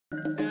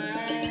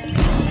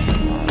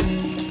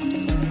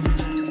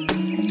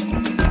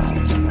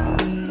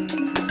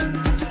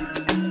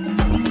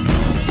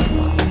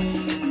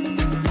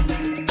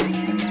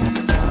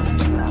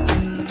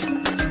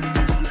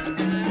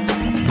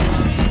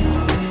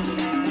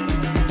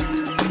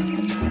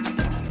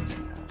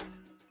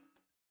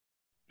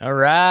All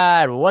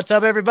right. Well, what's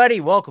up, everybody?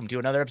 Welcome to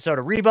another episode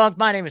of Rebunked.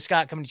 My name is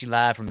Scott, coming to you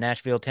live from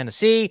Nashville,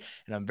 Tennessee,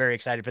 and I'm very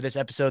excited for this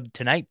episode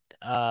tonight.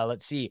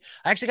 Let's see.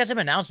 I actually got some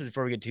announcements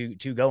before we get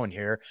to going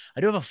here.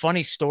 I do have a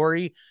funny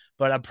story,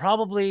 but I'm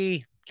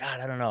probably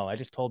God, I don't know. I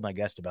just told my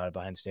guest about it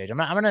behind stage. I'm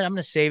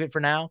gonna save it for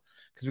now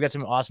because we got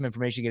some awesome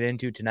information to get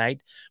into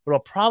tonight. What I'll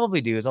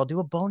probably do is I'll do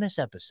a bonus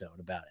episode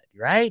about it.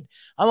 Right?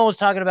 I'm always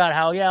talking about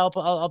how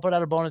I'll put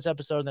out a bonus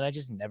episode, and then I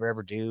just never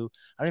ever do.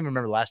 I don't even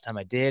remember the last time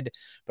I did,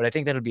 but I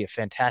think that'll be a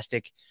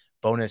fantastic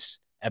bonus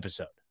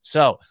episode.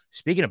 So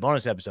speaking of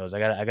bonus episodes, I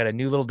got a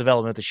new little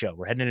development at the show.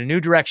 We're heading in a new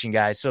direction,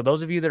 guys. So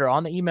those of you that are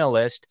on the email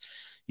list,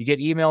 you get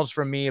emails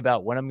from me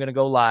about when I'm going to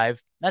go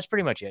live. That's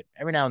pretty much it.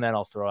 Every now and then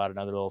I'll throw out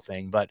another little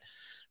thing, but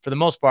for the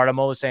most part, I'm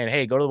always saying,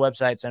 hey, go to the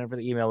website, sign up for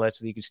the email list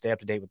so that you can stay up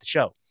to date with the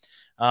show.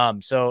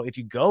 So if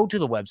you go to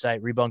the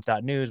website,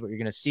 rebunked.news, what you're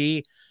going to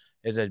see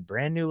is a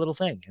brand new little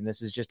thing. And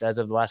this is just as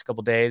of the last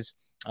couple of days.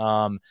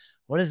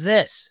 What is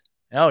this?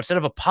 Oh, instead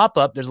of a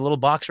pop-up, there's a little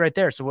box right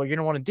there. So what you're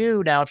going to want to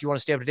do now, if you want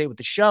to stay up to date with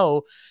the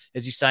show,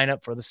 is you sign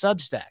up for the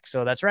Substack.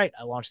 So that's right.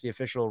 I launched the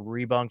official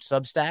Rebunked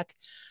Substack.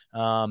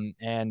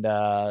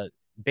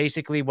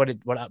 Basically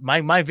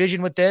my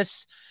vision with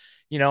this,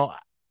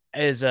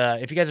 is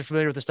if you guys are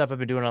familiar with the stuff I've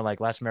been doing on like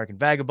Last American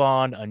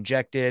Vagabond,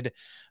 Unjected.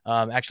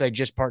 Actually, I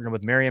just partnered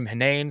with Miriam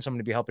Hanane, so I'm going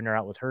to be helping her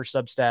out with her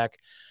Substack.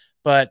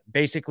 But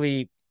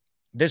basically,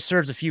 this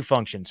serves a few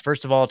functions.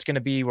 First of all, it's going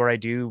to be where I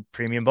do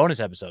premium bonus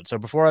episodes. So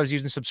before I was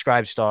using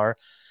Subscribestar,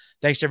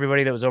 thanks to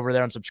everybody that was over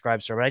there on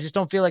Subscribestar, but I just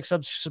don't feel like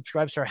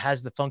Subscribestar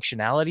has the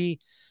functionality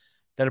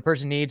that a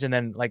person needs. And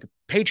then like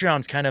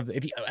Patreon's kind of,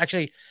 if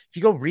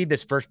you go read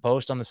this first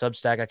post on the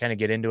Substack, I kind of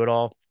get into it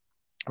all.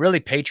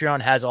 Really,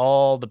 Patreon has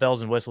all the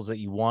bells and whistles that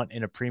you want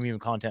in a premium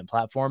content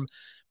platform,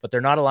 but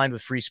they're not aligned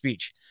with free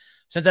speech.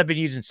 Since I've been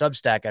using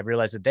Substack, I've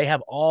realized that they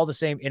have all the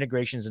same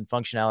integrations and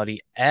functionality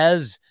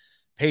as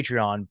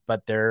Patreon,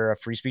 but they're a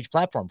free speech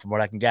platform from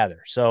what I can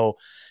gather. So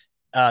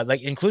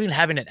like including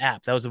having an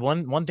app. That was the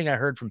one thing I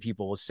heard from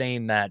people was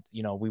saying that,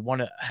 we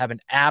want to have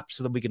an app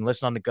so that we can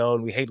listen on the go,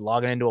 and we hate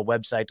logging into a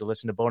website to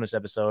listen to bonus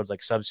episodes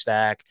like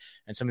Substack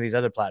and some of these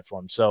other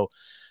platforms. So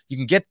you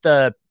can get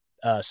the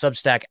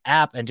Substack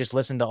app and just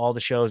listen to all the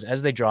shows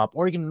as they drop,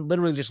 or you can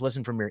literally just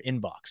listen from your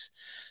inbox.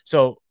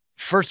 So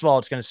first of all,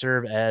 it's going to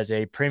serve as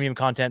a premium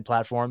content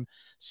platform.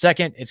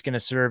 Second, it's going to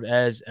serve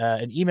as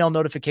an email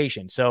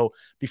notification. So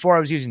before I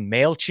was using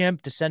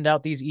MailChimp to send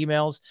out these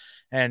emails,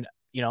 and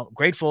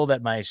grateful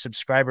that my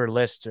subscriber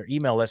lists or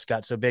email lists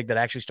got so big that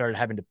I actually started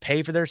having to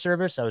pay for their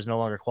service. I was no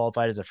longer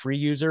qualified as a free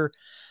user,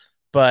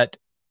 but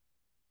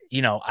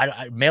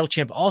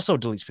MailChimp also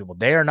deletes people.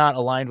 They are not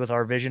aligned with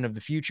our vision of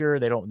the future.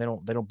 They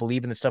don't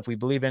believe in the stuff we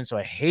believe in. So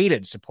I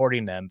hated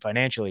supporting them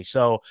financially.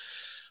 So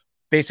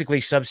basically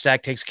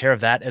Substack takes care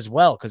of that as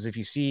well. Cause if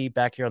you see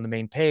back here on the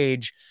main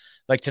page,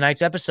 like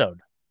tonight's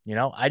episode,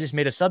 I just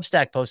made a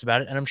Substack post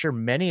about it, and I'm sure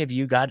many of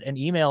you got an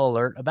email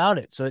alert about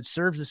it. So it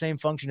serves the same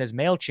function as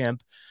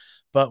MailChimp,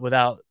 but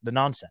without the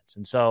nonsense.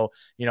 And so,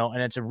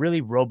 and it's a really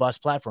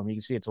robust platform. You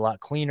can see it's a lot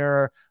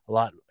cleaner, a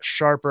lot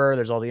sharper.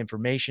 There's all the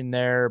information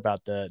there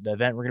about the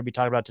event we're going to be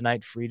talking about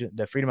tonight,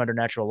 the Freedom Under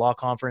Natural Law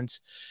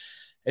Conference.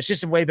 It's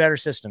just a way better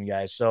system,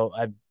 guys. So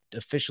I've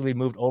officially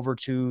moved over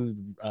to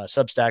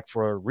Substack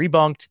for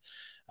Rebunked,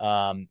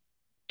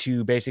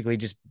 to basically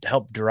just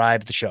help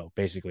drive the show,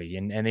 basically.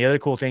 And the other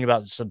cool thing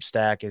about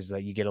Substack is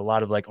that you get a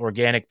lot of like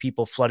organic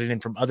people flooded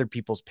in from other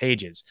people's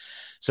pages.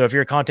 So if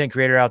you're a content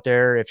creator out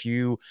there, if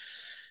you're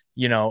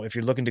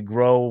looking to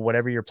grow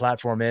whatever your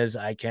platform is,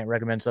 I can't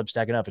recommend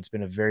Substack enough. It's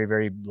been a very,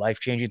 very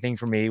life-changing thing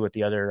for me with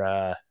the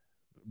other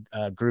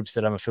groups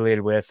that I'm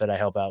affiliated with that I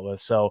help out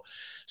with. So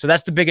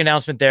that's the big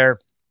announcement there.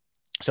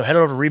 So head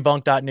over to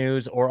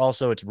rebunked.news, or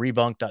also it's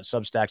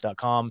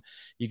rebunked.substack.com.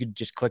 You could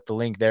just click the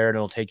link there and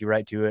it'll take you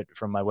right to it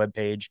from my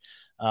webpage.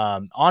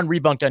 On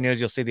rebunked.news,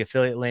 you'll see the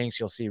affiliate links.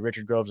 You'll see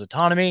Richard Grove's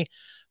Autonomy,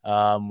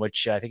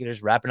 which I think it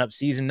is wrapping up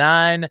season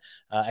 9.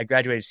 I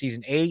graduated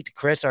season 8.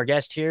 Chris, our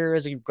guest here,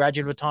 is a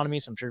graduate of Autonomy,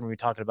 so I'm sure we're going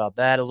to be talking about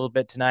that a little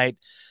bit tonight.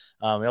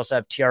 We also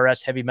have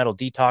TRS Heavy Metal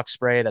Detox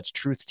Spray. That's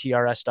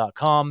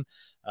truthtrs.com.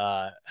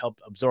 Help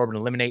absorb and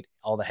eliminate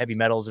all the heavy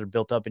metals that are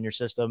built up in your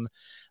system.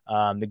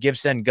 The Give,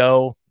 Send,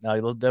 Go.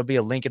 There'll be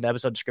a link in the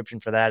episode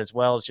description for that as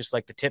well. It's just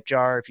like the tip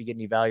jar. If you get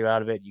any value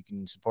out of it, you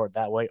can support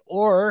that way.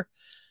 Or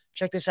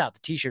check this out, the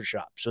t-shirt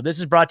shop. So this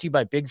is brought to you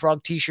by Big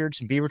Frog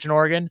T-shirts in Beaverton,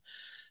 Oregon.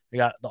 We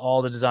got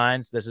all the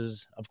designs. This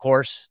is, of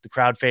course, the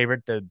crowd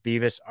favorite, the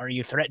Beavis Are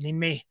You Threatening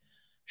Me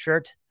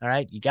shirt. All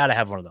right. You got to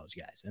have one of those,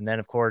 guys. And then,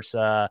 of course,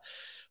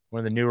 one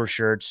of the newer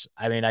shirts.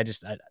 I mean,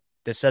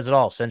 this says it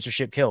all.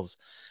 Censorship kills.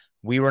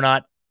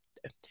 The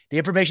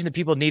information that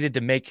people needed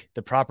to make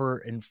the proper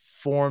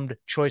informed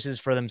choices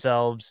for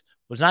themselves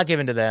was not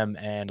given to them,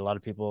 and a lot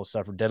of people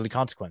suffered deadly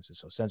consequences.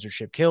 So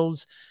censorship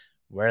kills.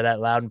 Wear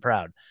that loud and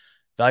proud.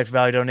 Value for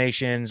value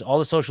donations, all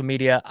the social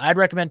media. I'd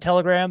recommend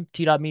Telegram,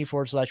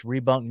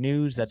 t.me/rebunked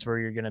news. That's where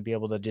you're going to be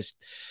able to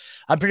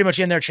I'm pretty much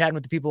in there chatting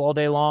with the people all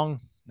day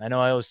long. I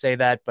know I always say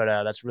that, but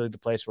that's really the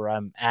place where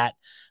I'm at.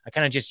 I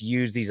kind of just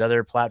use these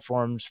other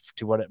platforms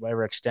to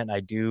whatever extent I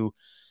do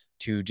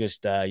to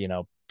just,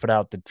 put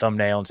out the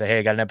thumbnail and say, hey,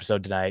 I got an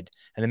episode tonight.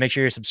 And then make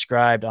sure you're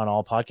subscribed on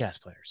all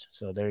podcast players.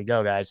 So there you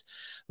go, guys.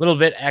 A little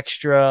bit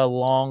extra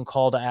long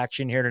call to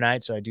action here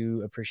tonight. So I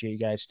do appreciate you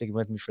guys sticking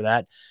with me for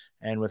that.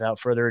 And without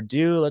further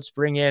ado, let's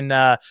bring in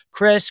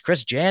Chris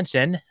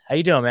Jantzen. How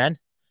you doing, man?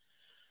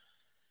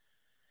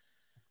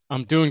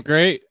 I'm doing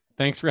great.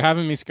 Thanks for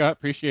having me, Scott.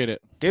 Appreciate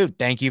it. Dude,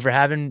 thanks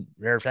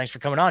for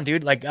coming on,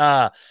 dude.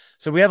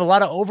 So we have a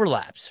lot of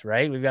overlaps,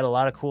 right? We've got a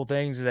lot of cool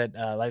things that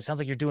it sounds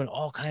like you're doing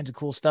all kinds of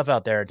cool stuff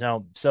out there.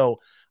 Now, so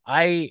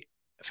I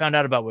found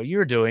out about what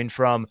you're doing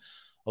from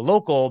a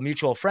local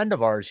mutual friend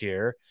of ours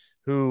here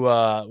who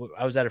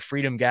I was at a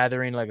freedom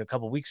gathering like a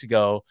couple weeks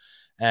ago,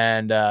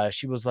 and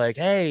she was like,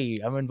 hey,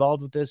 I'm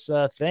involved with this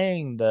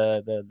thing,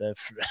 the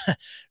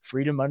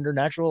Freedom Under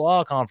Natural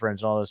Law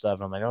Conference and all this stuff.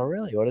 And I'm like, oh,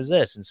 really? What is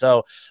this? And so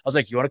I was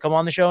like, you want to come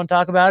on the show and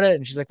talk about it?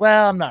 And she's like,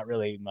 well, I'm not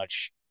really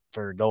much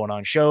for going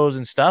on shows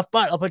and stuff,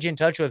 but I'll put you in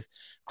touch with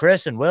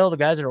Chris and Will, the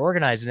guys that are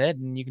organizing it,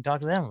 and you can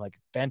talk to them. I'm like,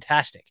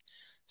 fantastic.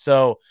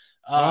 So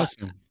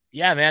awesome.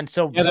 Yeah, man.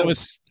 That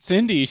was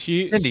Cindy.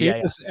 She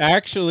was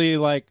actually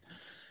like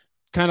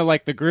kind of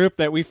like the group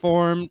that we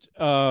formed.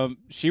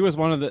 She was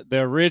one of the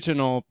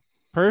original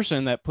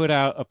person that put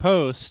out a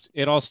post.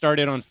 It all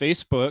started on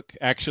Facebook,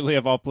 actually,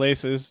 of all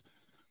places,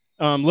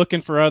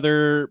 looking for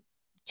other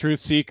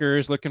truth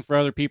seekers, looking for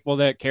other people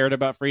that cared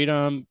about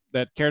freedom,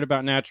 that cared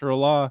about natural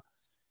law.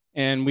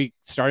 And we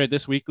started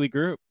this weekly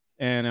group,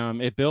 and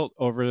it built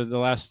over the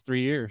last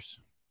 3 years.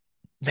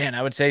 Man,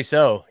 I would say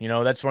so.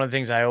 That's one of the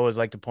things I always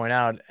like to point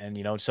out. And,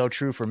 it's so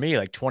true for me.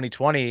 Like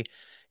 2020,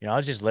 I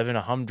was just living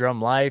a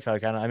humdrum life. I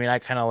kind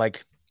of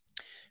like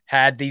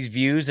had these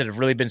views that have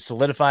really been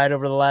solidified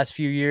over the last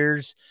few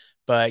years,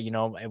 but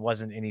it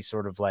wasn't any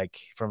sort of like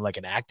from like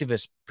an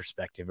activist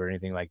perspective or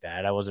anything like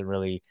that. I wasn't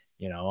really,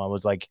 I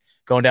was like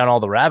going down all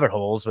the rabbit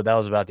holes, but that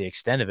was about the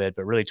extent of it.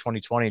 But really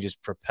 2020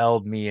 just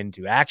propelled me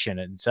into action.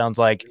 And it sounds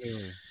like,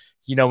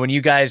 when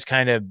you guys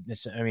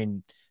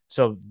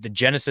so the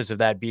genesis of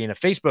that being a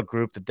Facebook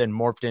group that then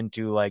morphed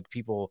into like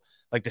people,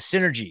 like the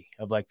synergy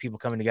of like people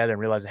coming together and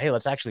realizing, hey,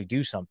 let's actually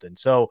do something.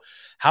 So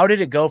how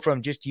did it go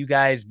from just you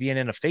guys being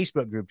in a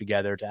Facebook group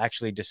together to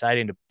actually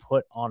deciding to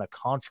put on a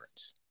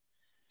conference?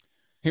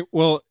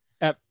 Well,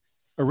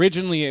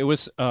 originally it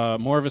was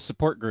more of a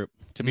support group,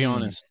 to be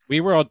honest.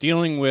 We were all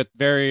dealing with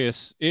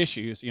various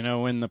issues.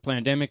 When the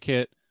pandemic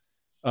hit,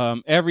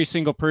 every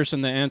single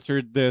person that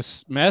answered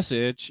this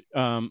message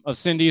of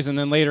Cindy's, and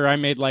then later I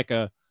made like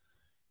a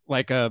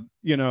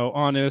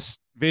honest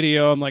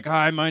video. I'm like,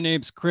 hi, my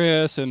name's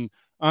Chris. And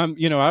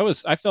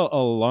I felt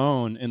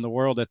alone in the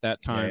world at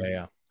that time.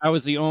 Yeah. I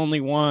was the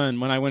only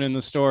one when I went in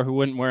the store who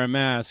wouldn't wear a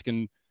mask.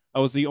 And I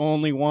was the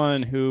only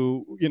one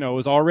who,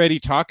 was already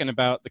talking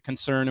about the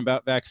concern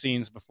about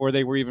vaccines before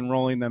they were even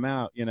rolling them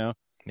out,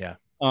 Yeah.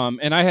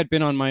 And I had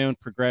been on my own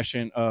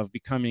progression of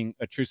becoming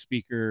a truth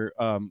speaker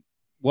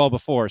well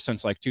before,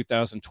 since like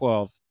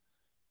 2012.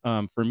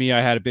 For me,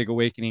 I had a big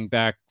awakening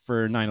back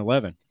for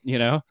 9/11,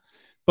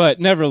 But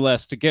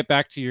nevertheless, to get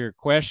back to your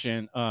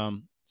question,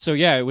 so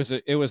yeah, it was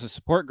a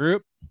support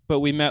group, but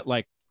we met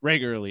like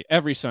regularly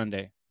every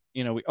Sunday.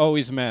 We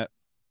always met,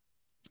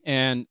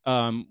 and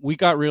we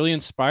got really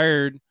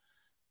inspired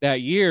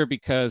that year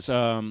because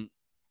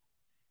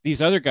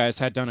these other guys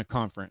had done a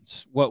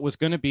conference. What was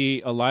going to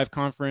be a live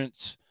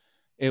conference,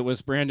 it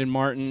was Brandon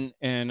Martin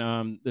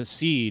and the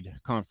Seed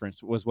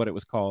Conference was what it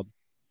was called.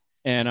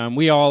 And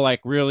we all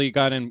like really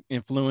got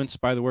influenced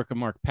by the work of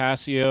Mark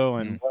Passio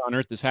and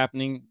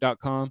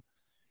whatonearthishappening.com.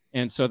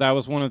 And so that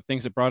was one of the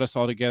things that brought us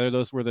all together.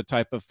 Those were the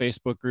type of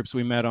Facebook groups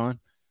we met on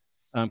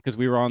because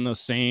we were on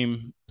those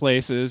same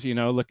places,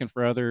 looking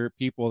for other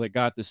people that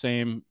got the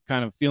same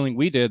kind of feeling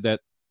we did,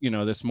 that,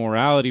 this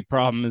morality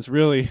problem is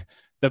really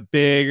the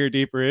bigger,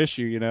 deeper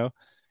issue,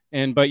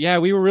 But yeah,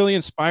 we were really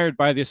inspired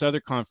by this other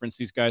conference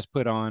these guys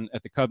put on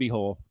at the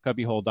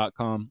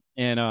cubbyhole.com.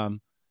 And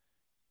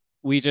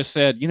we just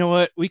said, you know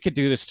what, we could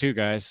do this too,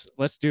 guys.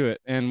 Let's do it.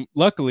 And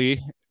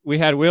luckily, we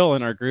had Will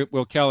in our group,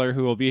 Will Keller,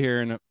 who will be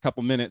here in a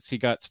couple minutes. He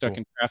got stuck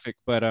in traffic,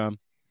 but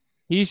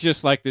he's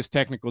just like this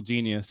technical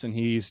genius, and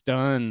he's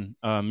done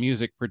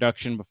music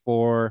production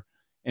before.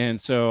 And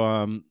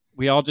so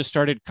we all just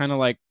started kind of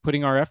like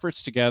putting our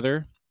efforts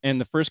together. And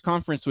the first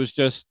conference was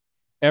just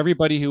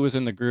everybody who was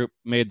in the group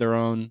made their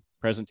own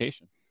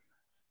presentation.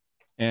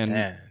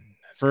 And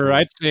cool.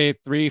 I'd say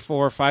 3,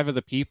 4, 5 of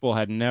the people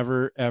had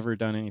never, ever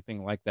done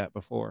anything like that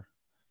before.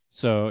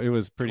 So it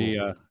was pretty,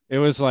 cool. It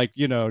was like,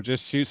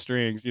 just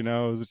shoestrings, it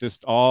was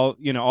just all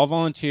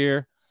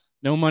volunteer,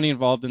 no money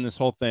involved in this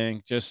whole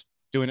thing, just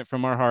doing it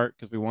from our heart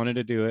because we wanted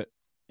to do it,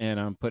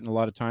 and putting a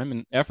lot of time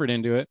and effort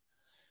into it.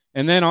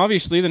 And then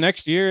obviously the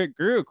next year it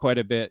grew quite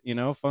a bit,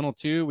 Funnel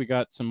 2, we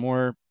got some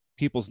more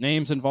people's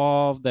names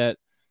involved that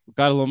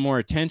got a little more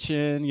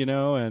attention,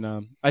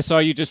 and I saw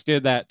you just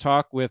did that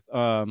talk with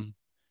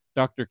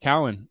Dr.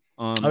 Cowan.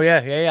 Oh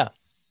yeah.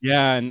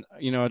 Yeah, and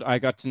I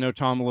got to know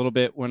Tom a little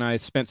bit when I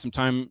spent some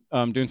time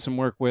doing some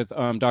work with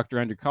Dr.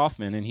 Andrew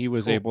Kaufman, and he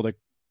was Cool. able to,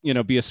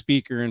 be a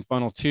speaker in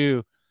Funnel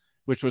 2,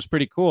 which was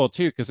pretty cool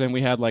too, because then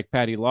we had like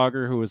Patty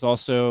Lager, who was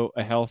also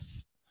a health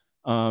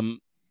um,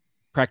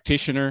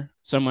 practitioner,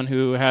 someone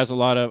who has a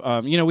lot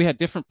of, we had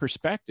different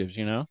perspectives,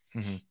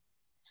 Mm-hmm.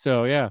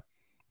 So yeah.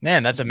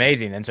 Man, that's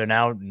amazing. And so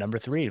now number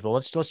 3. Well,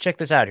 let's check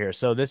this out here.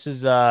 So this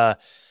is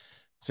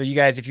so you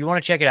guys, if you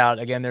want to check it out,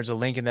 again, there's a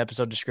link in the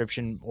episode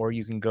description, or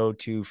you can go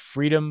to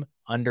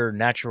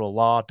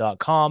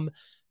freedomundernaturallaw.com.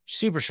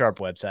 Super sharp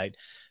website.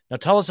 Now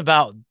tell us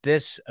about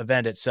this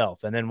event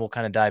itself, and then we'll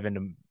kind of dive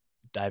into it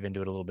a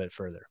little bit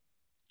further.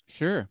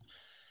 Sure.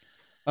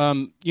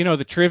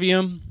 The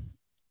Trivium,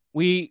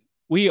 we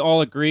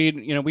all agreed,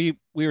 we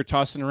were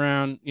tossing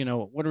around,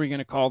 what are we going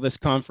to call this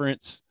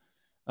conference?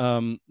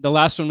 The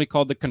last one we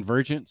called the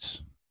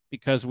Convergence,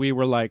 because we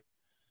were like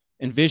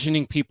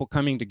envisioning people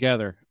coming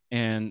together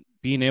and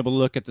being able to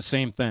look at the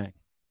same thing.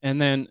 And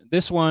then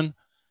this one,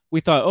 we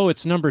thought, oh,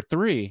 it's number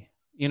 3.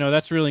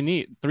 That's really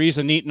neat. 3 is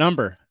a neat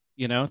number.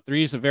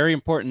 3 is a very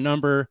important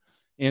number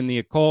in the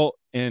occult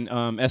and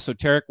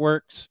esoteric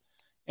works.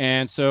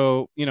 And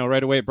so,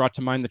 right away it brought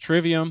to mind the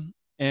Trivium.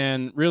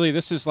 And really,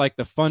 this is like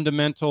the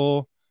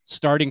fundamental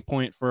starting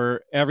point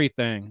for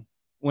everything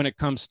when it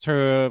comes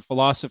to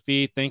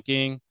philosophy,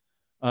 thinking,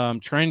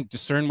 trying to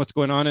discern what's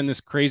going on in this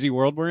crazy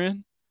world we're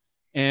in.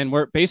 And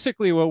what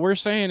we're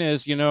saying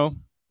is,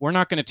 we're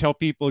not going to tell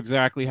people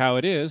exactly how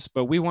it is,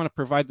 but we want to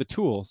provide the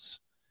tools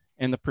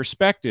and the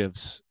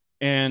perspectives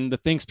and the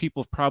things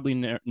people have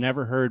probably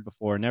never heard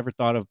before, never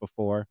thought of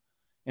before,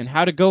 and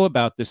how to go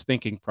about this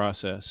thinking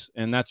process.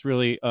 And that's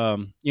really,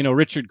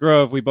 Richard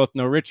Grove, we both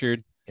know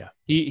Richard. Yeah.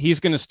 He's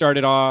going to start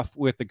it off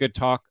with a good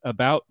talk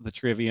about the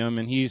Trivium,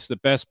 and he's the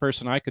best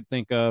person I could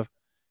think of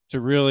to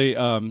really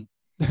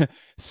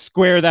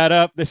square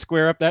up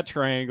that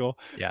triangle.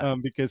 Yeah.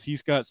 Because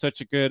he's got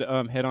such a good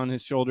head on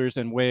his shoulders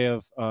and way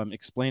of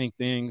explaining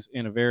things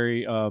in a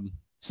very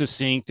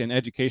succinct and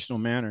educational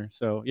manner.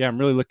 So yeah, I'm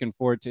really looking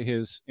forward to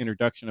his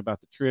introduction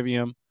about the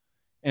Trivium.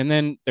 And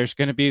then there's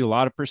going to be a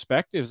lot of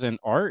perspectives and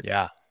art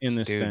in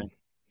this thing.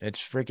 It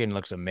freaking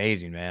looks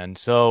amazing, man.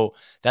 So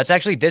that's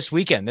actually this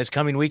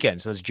coming weekend.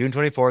 So it's June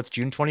 24th,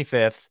 June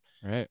 25th.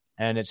 Right.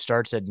 And it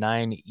starts at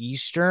 9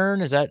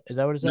 Eastern. Is that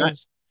what it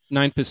says?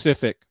 9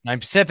 Pacific. 9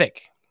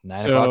 Pacific.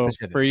 9 so o'clock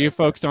Pacific. For you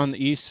folks on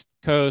the East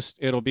Coast,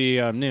 it'll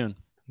be noon.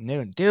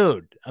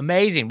 Dude,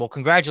 amazing. Well,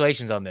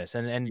 congratulations on this.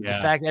 And the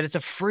fact that it's a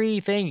free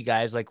thing, you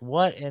guys, like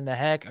what in the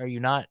heck are you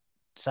not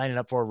signing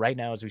up for right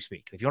now as we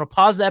speak? If you want to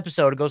pause the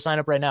episode and go sign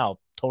up right now,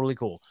 totally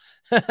cool.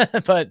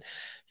 But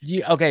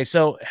okay,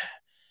 so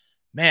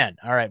man,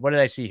 all right, what did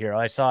I see here?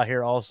 I saw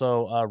here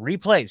also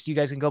replays. You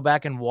guys can go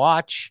back and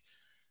watch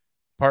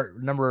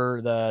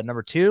number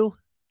 2.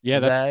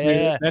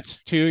 Yeah,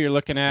 that's 2 you're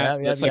looking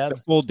at. That's like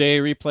the full day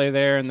replay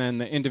there, and then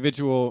the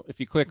individual, if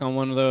you click on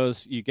one of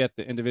those, you get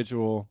the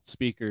individual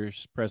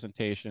speaker's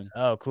presentation.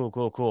 Oh,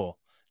 cool.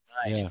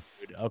 Nice. Yeah.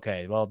 Dude.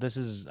 Okay, well, this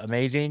is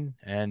amazing,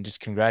 and just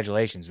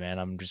congratulations, man.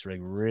 I'm just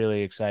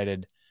really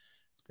excited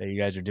that you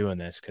guys are doing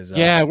this, because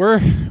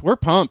we're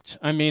pumped.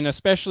 I mean,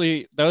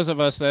 especially those of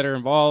us that are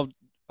involved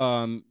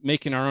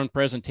making our own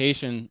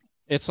presentation.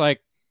 It's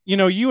like,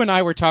 you and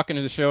I were talking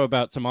to the show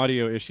about some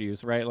audio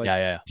issues, right?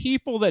 Like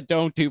people that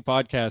don't do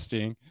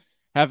podcasting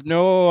have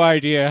no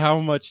idea how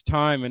much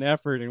time and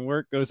effort and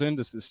work goes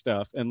into this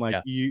stuff. And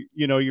like you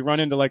run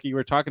into, like you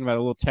were talking about, a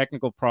little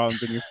technical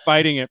problems, and you're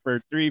fighting it for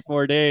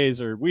 3-4 days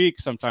or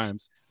weeks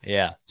sometimes.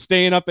 Yeah.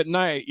 Staying up at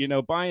night,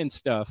 buying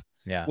stuff.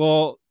 Yeah.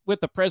 Well, with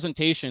the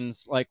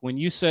presentations, like when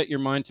you set your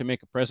mind to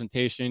make a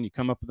presentation, you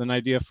come up with an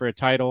idea for a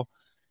title.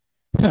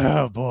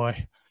 Oh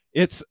boy.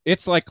 It's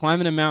like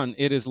climbing a mountain.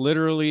 It is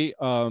literally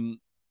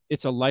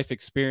it's a life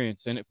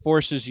experience, and it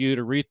forces you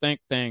to rethink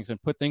things and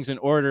put things in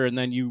order. And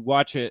then you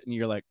watch it and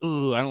you're like,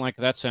 ooh, I don't like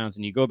how that sounds.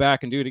 And you go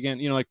back and do it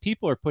again. Like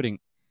people are putting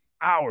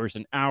hours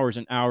and hours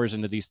and hours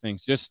into these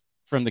things just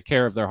from the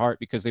care of their heart,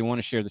 because they want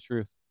to share the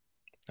truth.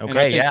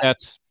 Okay.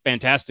 That's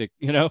fantastic.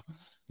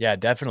 Yeah,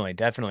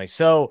 definitely.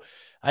 So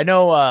I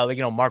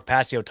know, Mark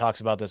Passio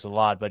talks about this a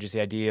lot, but just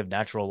the idea of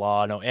natural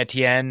law. I know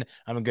Etienne,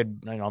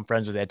 I'm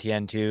friends with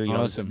Etienne too.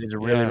 Awesome. These are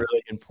really,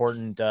 really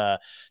important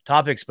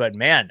topics, but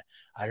man,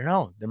 I don't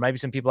know. There might be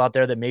some people out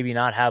there that maybe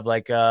not have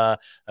like a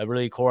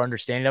really core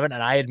understanding of it.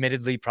 And I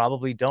admittedly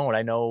probably don't.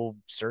 I know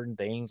certain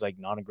things like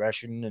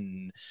non-aggression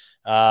and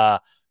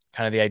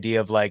kind of the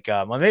idea of like,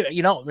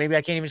 maybe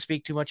I can't even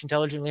speak too much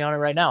intelligently on it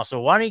right now.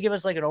 So why don't you give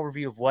us like an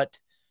overview of what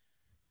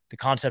the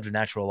concept of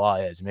natural law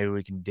is? Maybe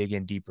we can dig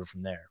in deeper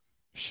from there.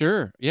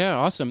 Sure. Yeah.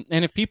 Awesome.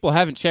 And if people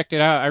haven't checked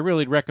it out, I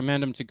really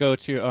recommend them to go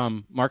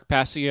to Mark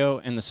Passio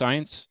and the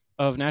Science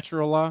of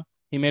Natural Law.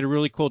 He made a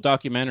really cool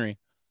documentary,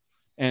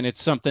 and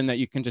it's something that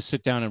you can just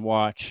sit down and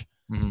watch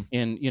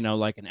in,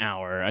 like an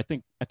hour. I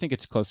think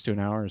it's close to an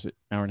hour. Is it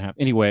an hour and a half?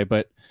 Anyway,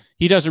 but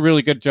he does a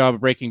really good job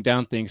of breaking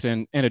down things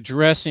and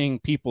addressing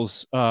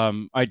people's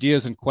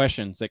ideas and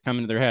questions that come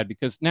into their head,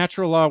 because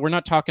natural law, we're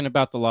not talking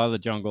about the law of the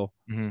jungle.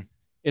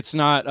 It's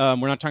not,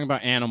 we're not talking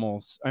about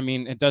animals. I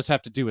mean, it does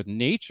have to do with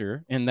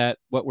nature, in that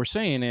what we're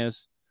saying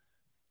is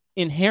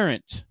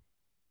inherent,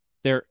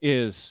 there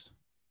is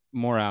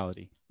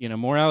morality.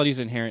 Morality is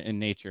inherent in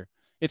nature.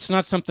 It's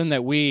not something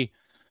that we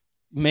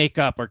make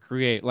up or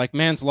create. Like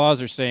man's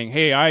laws are saying,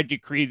 hey, I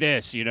decree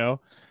this,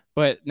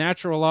 but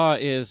natural law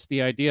is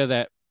the idea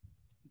that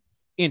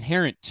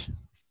inherent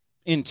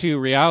into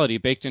reality,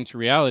 baked into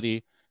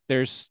reality,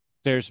 there's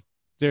there's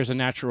there's a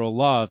natural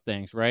law of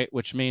things, right?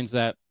 Which means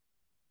that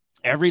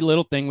every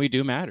little thing we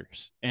do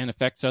matters and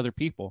affects other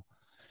people.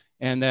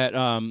 And that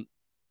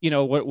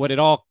what it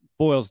all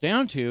boils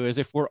down to is,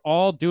 if we're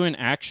all doing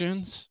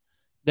actions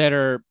that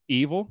are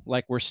evil,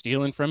 like we're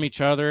stealing from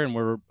each other and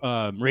we're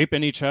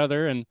raping each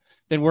other, and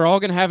then we're all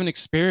going to have an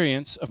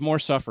experience of more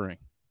suffering.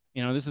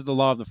 This is the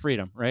law of the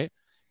freedom, right?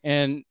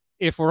 And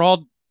if we're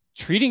all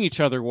treating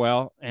each other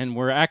well and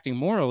we're acting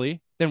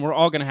morally, then we're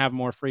all going to have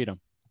more freedom.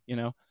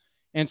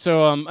 And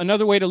so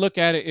another way to look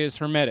at it is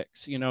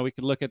hermetics. We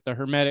could look at the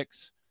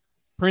hermetics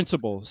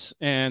principles,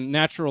 and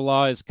natural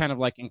law is kind of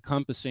like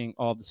encompassing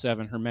all the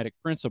 7 hermetic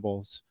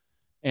principles.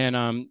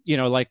 And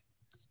like,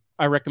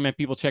 I recommend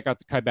people check out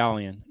the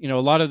Kybalion. A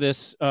lot of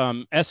this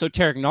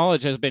esoteric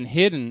knowledge has been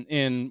hidden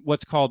in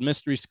what's called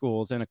mystery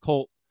schools and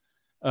occult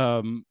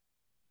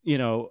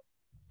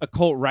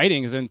occult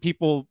writings, and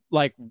people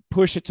like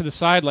push it to the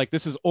side like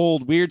this is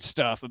old weird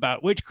stuff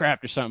about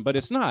witchcraft or something, but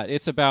it's not.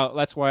 It's about,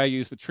 that's why I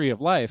use the tree of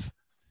life,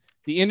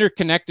 the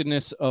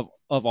interconnectedness of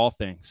all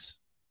things.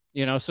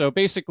 So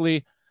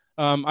basically,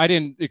 I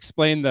didn't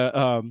explain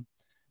the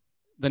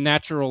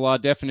natural law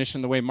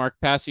definition the way Mark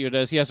Passio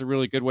does. He has a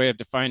really good way of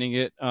defining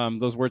it.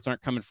 Those words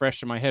aren't coming fresh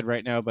to my head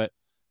right now, but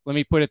let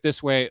me put it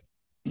this way.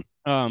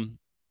 Not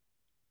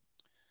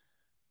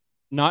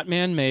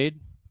man-made.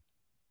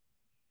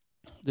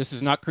 This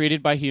is not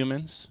created by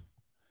humans.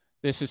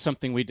 This is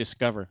something we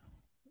discover,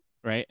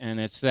 right? And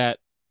it's that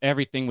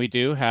everything we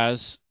do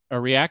has a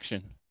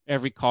reaction.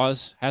 Every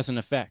cause has an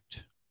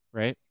effect,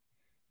 right?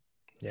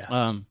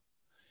 Yeah.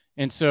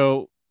 And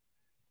so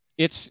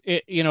it's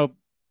in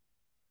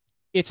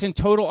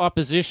total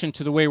opposition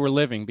to the way we're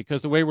living,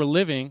 because the way we're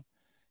living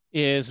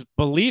is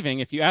believing.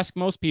 If you ask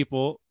most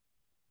people,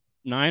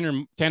 9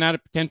 or 10 out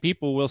of 10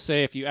 people will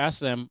say, if you ask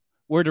them,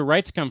 where do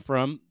rights come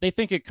from? They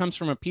think it comes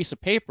from a piece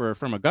of paper or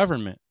from a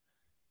government.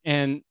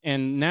 And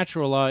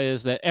natural law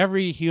is that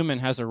every human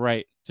has a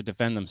right to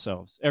defend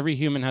themselves. Every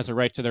human has a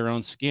right to their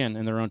own skin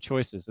and their own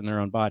choices and their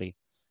own body.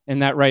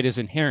 And that right is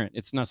inherent.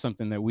 It's not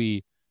something that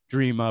we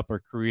dream up or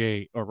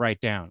create or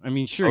write down. I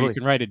mean, sure, totally. You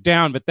can write it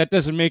down, but that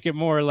doesn't make it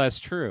more or less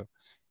true.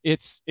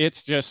 It's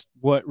just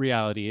what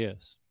reality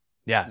is.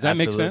 Yeah. Does that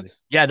make sense?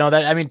 Yeah, no,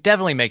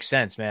 definitely makes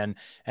sense, man.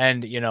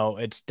 And,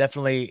 it's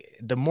definitely,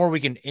 the more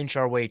we can inch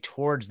our way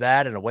towards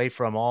that and away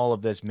from all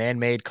of this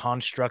man-made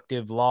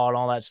constructive law and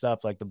all that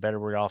stuff, like the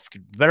better off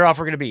we're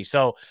going to be.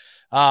 So,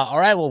 all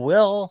right, well,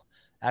 Will,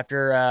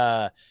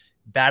 after,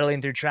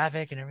 battling through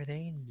traffic and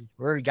everything,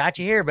 we got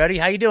you here, buddy.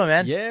 How you doing,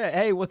 man? Yeah.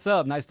 Hey, what's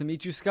up? Nice to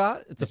meet you,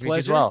 Scott. It's nice a pleasure.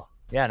 As well.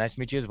 Yeah. Nice to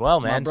meet you as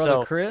well, man. My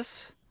brother,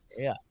 Chris.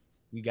 Yeah.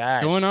 You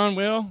got it. Going on,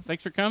 Will.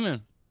 Thanks for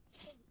coming.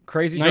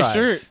 Crazy nice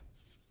drive.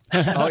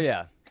 Shirt. Oh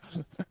yeah.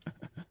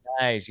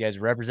 Nice. You guys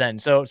representing.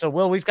 So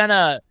Will, we've kind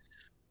of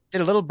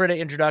did a little bit of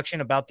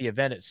introduction about the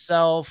event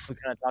itself. We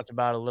kind of talked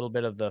about a little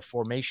bit of the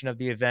formation of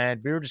the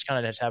event. We were just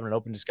kind of just having an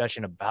open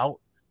discussion about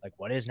like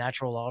what is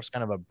natural law. It's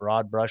kind of a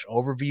broad brush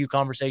overview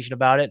conversation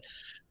about it.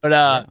 But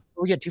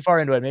before we get too far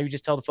into it, maybe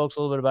just tell the folks a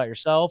little bit about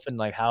yourself and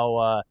like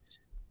how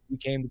you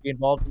came to be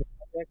involved in the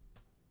project.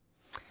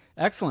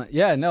 Excellent.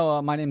 Yeah, no,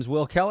 my name's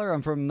Will Keller.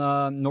 I'm from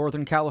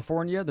Northern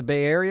California, the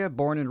Bay Area,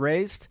 born and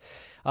raised.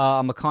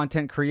 I'm a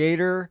content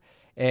creator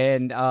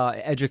and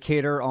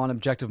educator on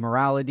objective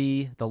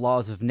morality, the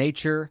laws of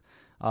nature.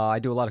 I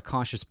do a lot of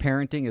conscious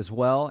parenting as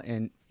well,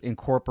 and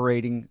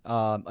incorporating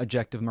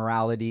objective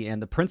morality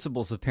and the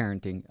principles of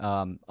parenting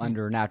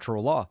under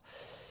natural law.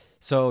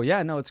 So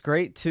yeah, no, it's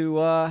great to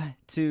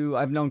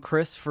I've known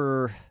Chris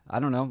for, I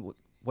don't know,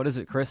 what is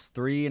it, Chris,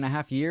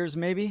 3.5 years,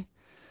 maybe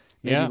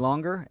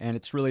longer. And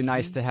it's really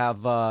nice to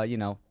have,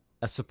 a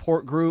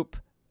support group.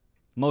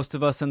 Most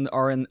of us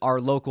are in our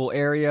local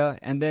area,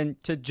 and then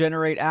to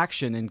generate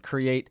action and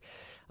create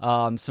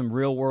some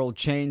real world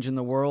change in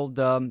the world,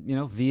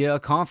 via a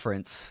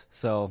conference.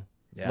 So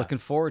looking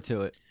forward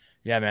to it.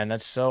 Yeah, man,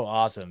 that's so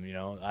awesome.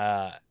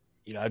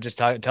 I'm just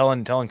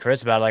telling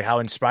Chris about like how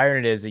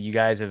inspiring it is that you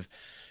guys have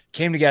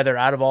came together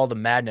out of all the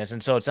madness.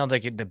 And so it sounds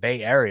like the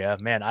Bay Area,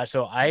 man.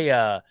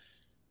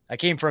 I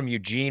came from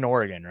Eugene,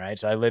 Oregon, right?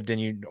 So I lived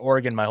in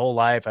Oregon my whole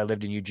life. I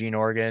lived in Eugene,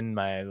 Oregon,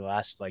 my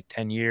last like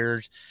 10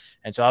 years.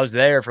 And so I was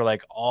there for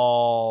like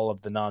all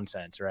of the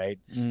nonsense, right?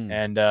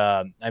 And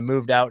I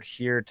moved out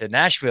here to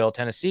Nashville,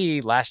 Tennessee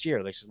last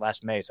year, like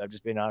last May. So I've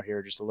just been out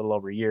here just a little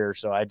over a year.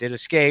 So I did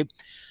escape.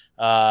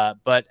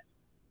 But,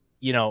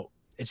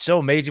 it's so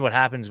amazing what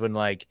happens when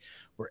like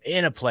we're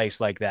in a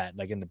place like that,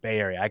 like in the Bay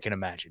Area. I can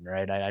imagine,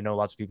 right? I know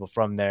lots of people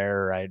from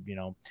there. I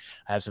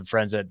have some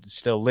friends that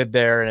still live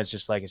there, and it's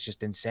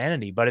just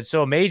insanity. But it's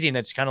so amazing.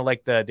 It's kind of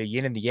like the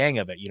yin and the yang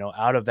of it.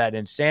 Out of that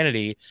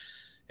insanity,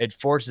 it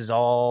forces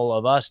all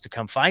of us to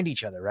come find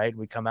each other, right?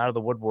 We come out of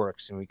the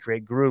woodworks and we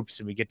create groups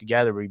and we get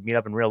together, we meet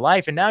up in real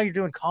life. And now you're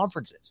doing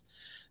conferences.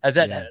 Has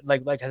that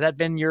has that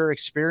been your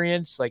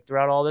experience like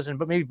throughout all this? And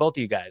but maybe both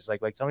of you guys,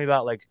 like tell me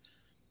about like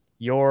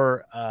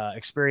your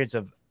experience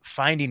of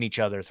finding each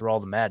other through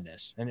all the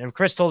madness. And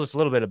Chris told us a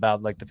little bit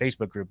about like the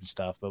Facebook group and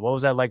stuff, but what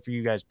was that like for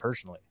you guys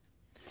personally?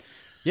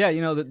 Yeah,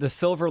 you know, the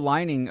silver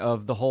lining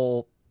of the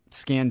whole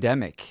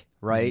scandemic,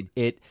 right?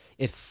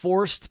 It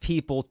forced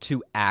people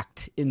to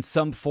act in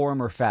some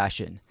form or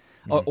fashion,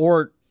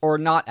 or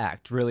not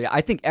act, really.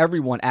 I think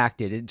everyone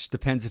acted. It just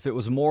depends if it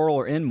was moral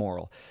or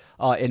immoral.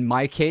 In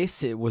my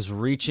case, it was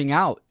reaching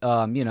out,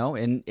 you know,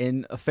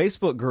 in a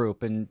Facebook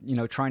group and, you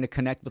know, trying to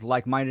connect with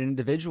like-minded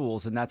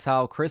individuals. And that's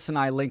how Chris and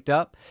I linked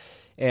up,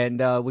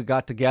 and we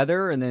got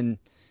together and then,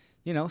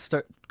 you know,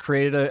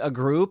 created a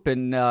group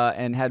and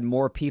had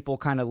more people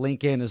kind of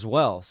link in as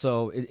well.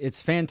 So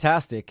it's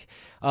fantastic.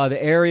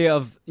 The area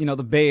of, you know,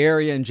 the Bay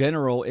Area in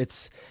general,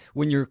 it's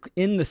when you're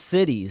in the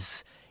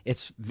cities,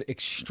 it's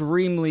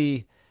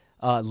extremely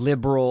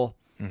liberal,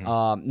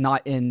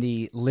 not in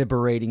the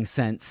liberating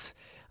sense.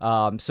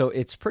 So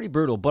it's pretty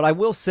brutal. But I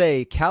will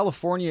say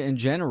California in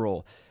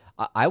general,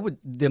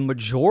 the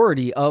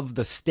majority of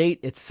the state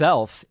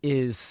itself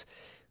is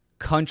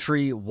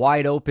country,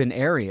 wide open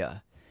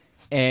area.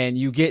 And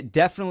you get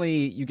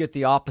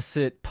the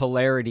opposite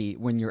polarity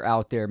when you're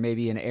out there,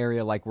 maybe in an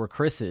area like where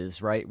Chris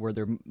is, right, where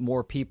there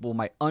more people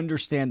might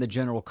understand the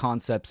general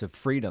concepts of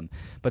freedom.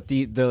 But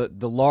the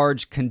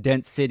large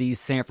condensed cities,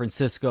 San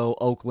Francisco,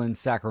 Oakland,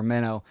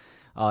 Sacramento,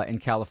 in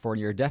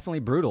California, are definitely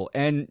brutal.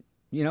 And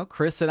you know,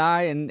 Chris and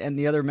I and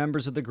the other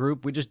members of the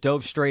group, we just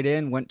dove straight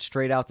in, went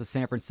straight out to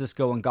San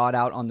Francisco and got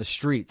out on the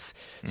streets.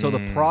 So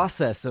the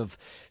process of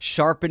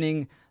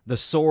sharpening the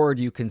sword,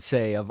 you can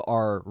say, of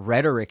our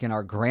rhetoric and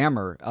our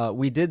grammar,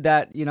 we did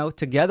that, you know,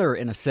 together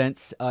in a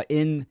sense,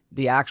 in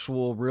the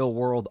actual real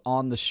world,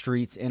 on the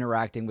streets,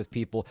 interacting with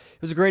people.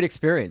 It was a great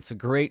experience, a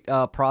great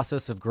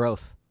process of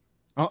growth.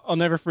 I'll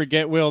never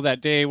forget, Will,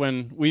 that day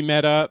when we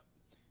met up.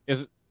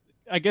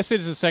 I guess it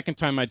is the second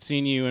time I'd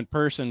seen you in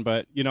person,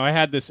 but you know, I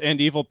had this End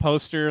Evil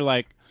poster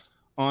like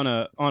on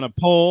a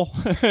pole,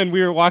 and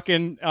we were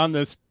walking on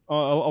this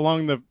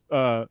along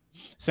the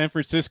San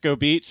Francisco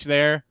beach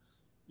there,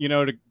 you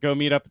know, to go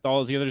meet up with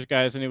all the other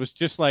guys, and it was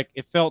just like,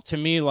 it felt to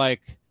me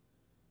like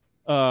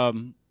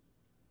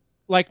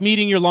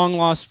meeting your long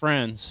lost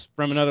friends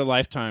from another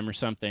lifetime or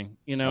something,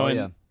 you know.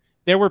 And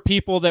there were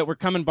people that were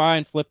coming by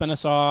and flipping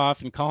us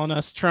off and calling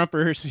us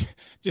Trumpers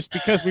just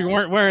because we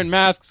weren't wearing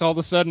masks. All of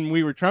a sudden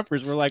we were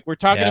Trumpers. We're like, we're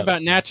talking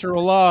about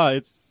natural law.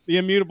 It's the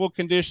immutable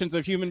conditions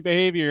of human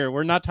behavior.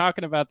 We're not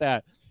talking about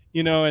that,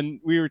 you know.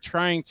 And we were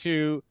trying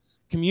to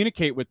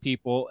communicate with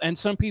people, and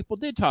some people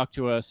did talk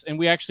to us, and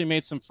we actually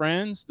made some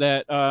friends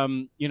that,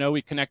 you know,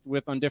 we connected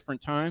with on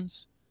different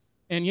times.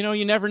 And, you know,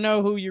 you never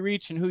know who you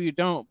reach and who you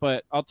don't,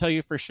 but I'll tell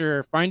you for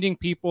sure, finding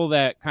people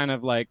that kind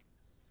of like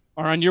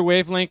are on your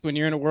wavelength when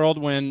you're in a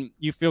world when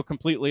you feel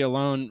completely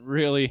alone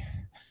really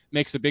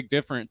makes a big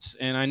difference.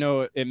 And I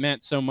know it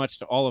meant so much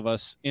to all of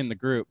us in the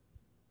group.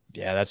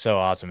 Yeah, that's so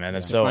awesome, man.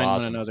 That's so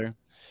awesome. One another.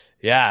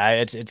 Yeah,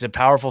 it's a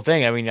powerful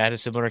thing. I mean, I had a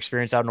similar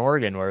experience out in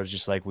Oregon where it was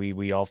just like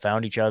we all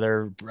found each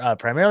other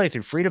primarily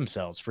through Freedom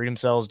Cells.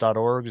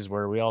 Freedomcells.org is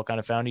where we all kind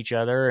of found each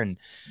other, and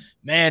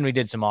man, we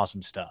did some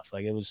awesome stuff.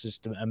 Like it was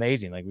just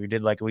amazing. Like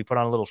we put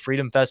on a little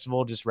Freedom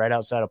Festival just right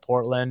outside of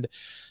Portland.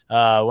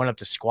 Went up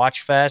to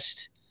Squatch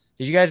Fest.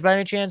 Did you guys by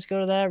any chance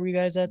go to that? Were you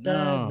guys at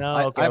that?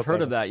 No. Okay, I've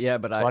heard of that, yeah,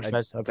 but I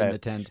didn't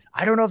attend.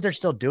 I don't know if they're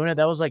still doing it.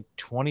 That was like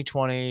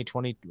 2020,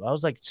 that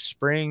was like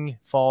spring,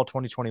 fall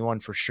 2021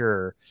 for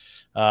sure.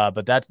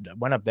 But that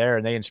went up there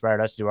and they inspired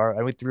us to do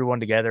and we threw one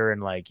together in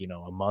like, you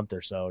know, a month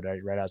or so,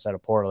 right outside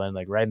of Portland,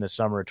 like right in the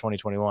summer of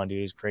 2021, dude.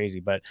 It was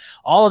crazy. But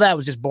all of that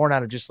was just born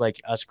out of just like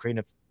us creating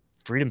a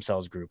Freedom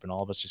Cells group and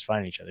all of us just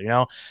finding each other, you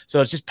know? So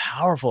it's just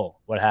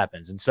powerful what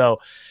happens. And so,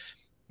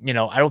 you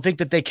know, I don't think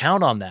that they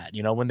count on that,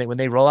 you know, when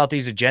they roll out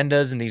these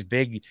agendas and these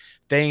big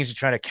things to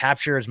try to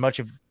capture as much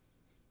of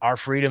our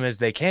freedom as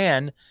they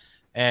can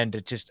and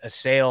to just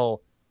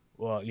assail,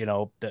 well, you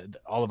know,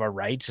 all of our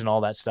rights and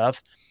all that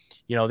stuff.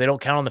 You know, they don't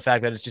count on the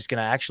fact that it's just going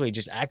to actually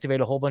just activate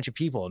a whole bunch of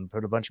people and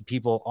put a bunch of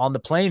people on the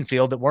playing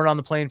field that weren't on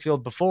the playing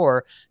field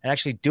before and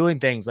actually doing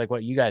things like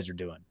what you guys are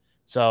doing.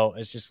 So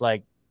it's just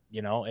like,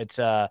 you know, it's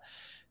I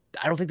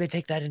don't think they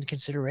take that into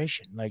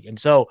consideration. Like, and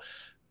so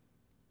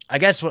I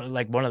guess one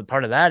of the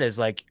part of that is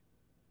like,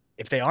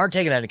 if they aren't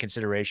taking that into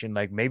consideration,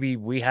 like maybe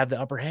we have the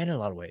upper hand in a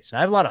lot of ways. And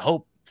I have a lot of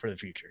hope for the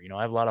future. You know,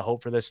 I have a lot of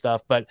hope for this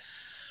stuff, but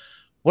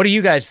what do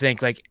you guys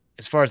think? Like,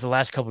 as far as the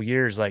last couple of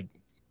years, like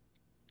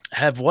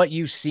have what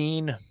you've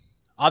seen,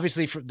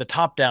 obviously for the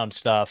top down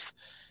stuff,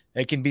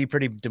 it can be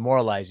pretty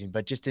demoralizing,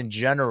 but just in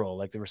general,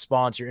 like the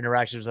response, your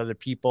interactions with other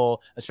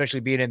people,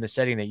 especially being in the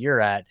setting that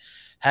you're at,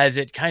 has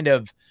it kind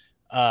of,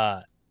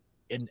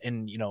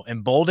 you know,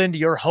 emboldened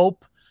your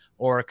hope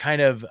or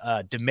kind of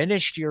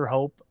diminished your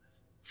hope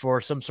for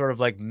some sort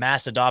of like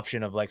mass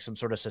adoption of like some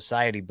sort of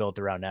society built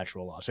around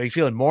natural law? So are you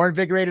feeling more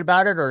invigorated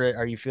about it, or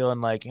are you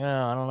feeling like, oh,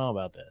 I don't know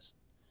about this?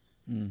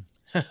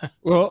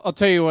 Well, I'll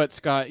tell you what,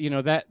 Scott,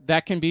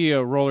 that can be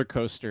a roller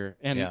coaster.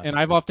 And Yeah. and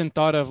I've often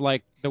thought of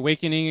like the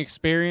awakening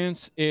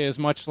experience is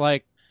much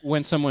like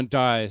when someone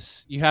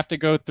dies. You have to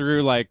go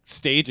through like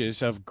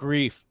stages of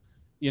grief.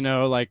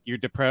 Like you're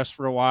depressed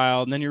for a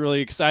while and then you're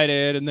really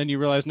excited and then you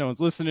realize no one's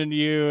listening to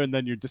you and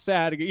then you're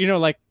sad.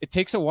 Like it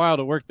takes a while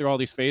to work through all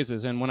these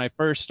phases. And when I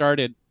first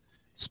started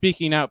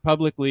speaking out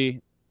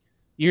publicly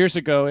years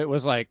ago, it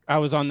was like I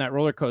was on that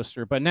roller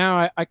coaster, but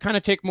now I kind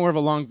of take more of a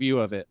long view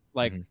of it.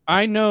 Like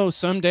I know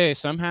someday,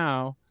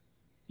 somehow,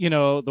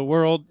 the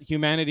world,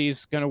 humanity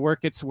is going to work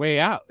its way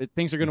out.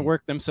 Things are going to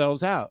work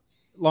themselves out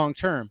long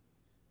term.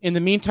 In the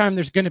meantime,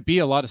 there's going to be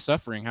a lot of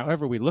suffering,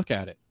 however we look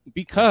at it,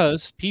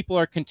 because people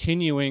are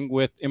continuing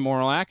with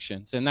immoral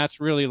actions. And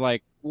that's really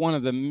like one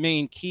of the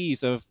main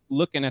keys of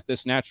looking at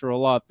this natural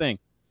law thing.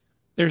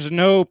 There's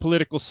no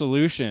political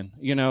solution.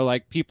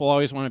 Like people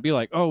always want to be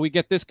like, oh, we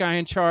get this guy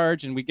in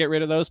charge and we get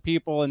rid of those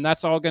people and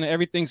that's all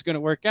everything's going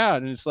to work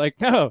out. And it's like,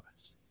 no,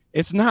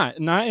 it's not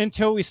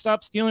until we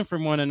stop stealing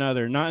from one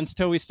another, not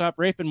until we stop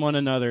raping one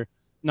another,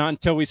 not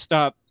until we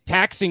stop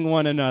taxing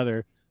one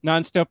another, not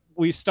until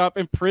we stop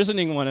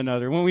imprisoning one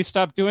another. When we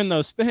stop doing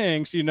those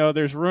things,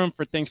 there's room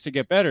for things to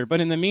get better. But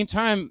in the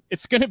meantime,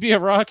 it's going to be a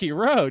rocky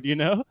road.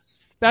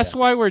 That's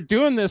why we're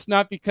doing this,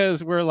 not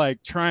because we're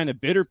like trying to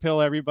bitter pill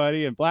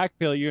everybody and black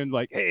pill you and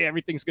like, hey,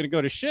 everything's going to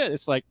go to shit.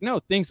 It's like, no,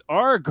 things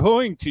are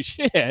going to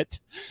shit.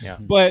 Yeah.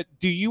 But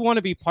do you want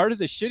to be part of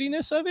the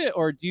shittiness of it?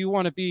 Or do you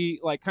want to be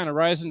like kind of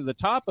rising to the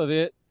top of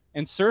it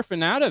and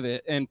surfing out of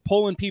it and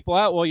pulling people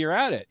out while you're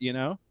at it,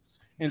 And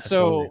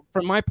Absolutely. so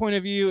from my point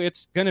of view,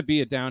 it's going to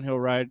be a downhill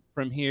ride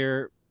from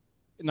here,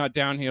 not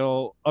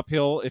downhill,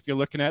 uphill. If you're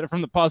looking at it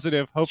from the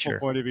positive, hopeful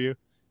point of view.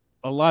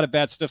 A lot of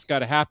bad stuff's got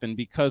to happen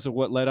because of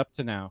what led up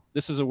to now.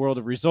 This is a world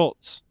of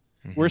results.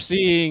 We're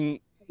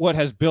seeing what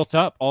has built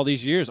up all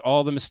these years,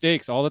 all the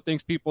mistakes, all the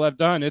things people have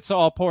done. It's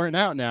all pouring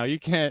out now. You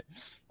can't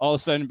all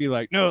of a sudden be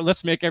like, no,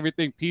 let's make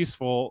everything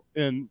peaceful.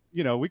 And,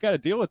 we got to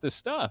deal with this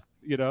stuff.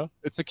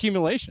 It's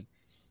accumulation.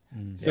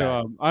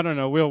 So I don't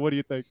know. Will, what do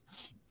you think?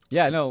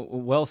 Yeah, no,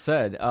 well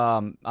said.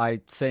 I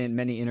say in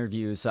many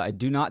interviews, I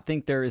do not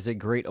think there is a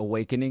great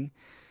awakening.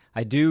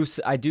 I do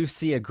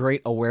see a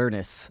great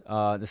awareness.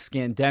 The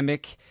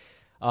scandemic,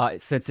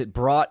 since it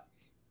brought,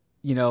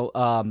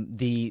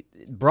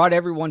 brought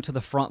everyone to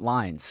the front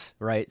lines,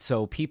 right?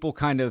 So people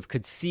kind of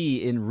could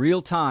see in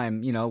real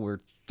time.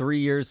 We're 3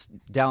 years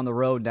down the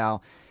road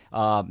now,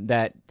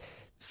 that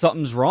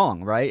something's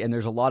wrong, right? And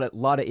there's a lot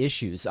of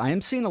issues. I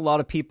am seeing a lot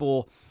of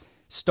people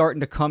starting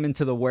to come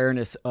into the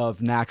awareness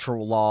of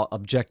natural law,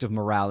 objective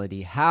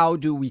morality. How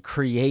do we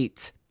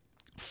create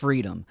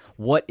freedom?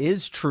 What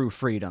is true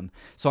freedom?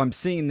 So I'm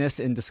seeing this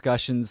in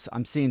discussions.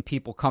 I'm seeing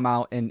people come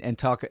out and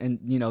talk, and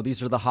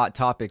these are the hot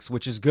topics,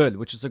 which is good,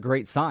 which is a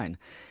great sign,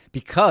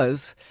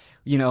 because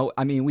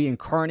we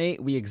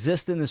incarnate, we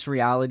exist in this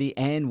reality,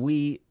 and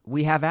we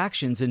have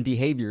actions and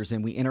behaviors,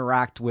 and we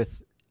interact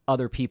with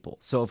other people.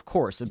 So of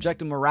course,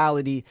 objective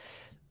morality,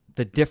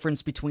 the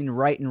difference between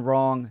right and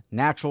wrong,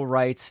 natural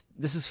rights,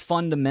 this is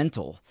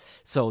fundamental.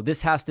 So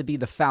this has to be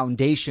the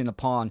foundation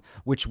upon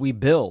which we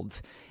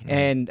build.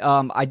 And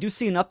I do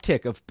see an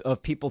uptick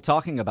of people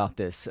talking about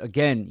this.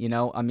 Again,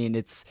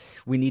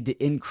 we need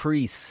to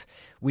increase.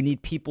 We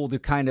need people to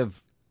kind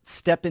of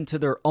step into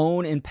their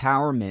own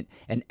empowerment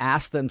and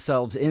ask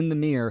themselves in the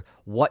mirror,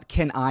 what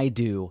can I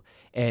do?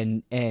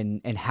 And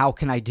how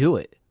can I do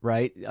it?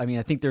 Right?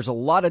 I think there's a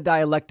lot of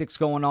dialectics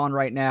going on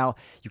right now.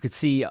 You could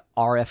see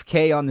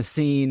RFK on the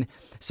scene.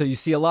 So you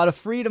see a lot of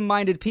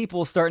freedom-minded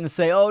people starting to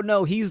say, oh,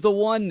 no, he's the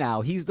one now.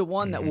 He's the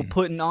one that will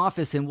put in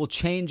office and will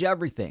change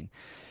everything.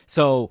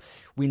 So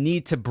we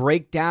need to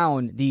break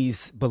down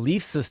these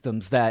belief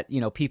systems that,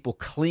 people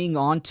cling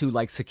onto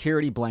like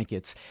security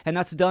blankets. And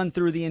that's done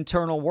through the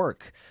internal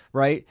work,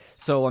 right?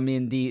 So,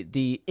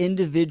 the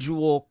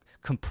individual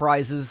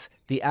comprises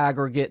the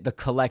aggregate, the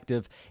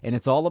collective, and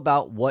it's all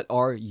about what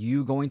are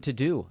you going to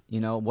do?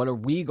 What are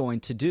we going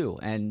to do?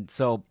 And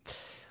so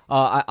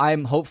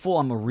I'm hopeful.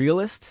 I'm a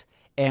realist.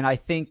 And I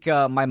think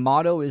my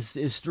motto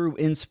is through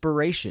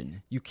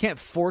inspiration. You can't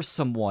force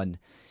someone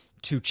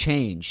to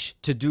change,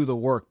 to do the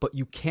work, but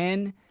you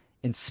can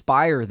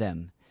inspire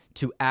them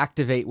to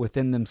activate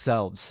within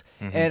themselves.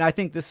 And I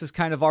think this is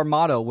kind of our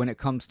motto when it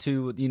comes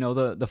to,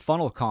 the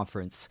funnel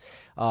conference.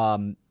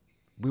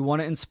 We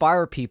want to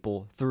inspire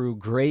people through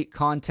great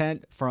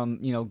content from,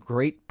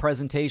 great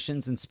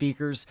presentations and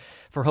speakers,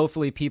 for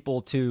hopefully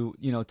people to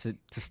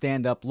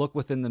stand up, look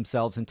within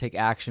themselves, and take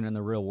action in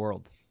the real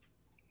world.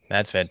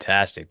 That's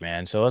fantastic,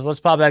 man. So let's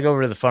pop back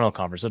over to the funnel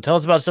conference. So tell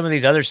us about some of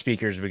these other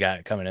speakers we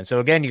got coming in. So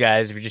again, you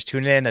guys, if you're just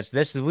tuning in, that's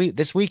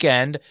this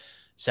weekend,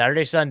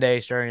 Saturday, Sunday,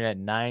 starting at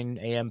 9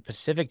 a.m.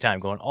 Pacific time,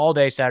 going all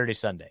day Saturday,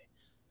 Sunday.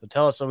 So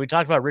tell us. So we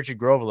talked about Richard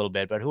Grove a little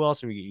bit, but who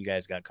else you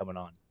guys got coming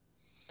on?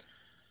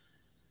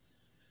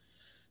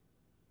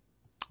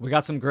 We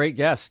got some great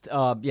guests.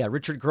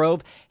 Richard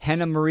Grove,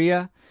 Hannah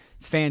Maria,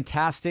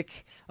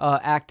 fantastic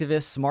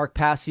activists, Mark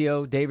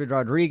Passio, David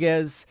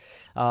Rodriguez,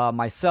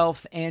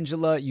 myself,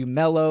 Angela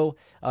Umelo,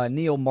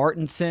 Neil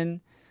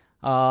Martinson,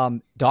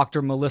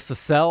 Dr. Melissa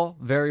Sell,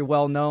 very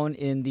well known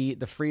in the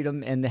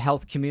freedom and the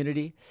health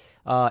community.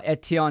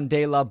 Etienne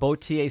de la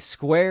Boutier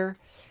Square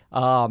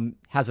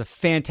has a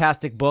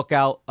fantastic book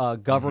out,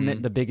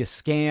 Government, the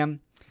Biggest Scam.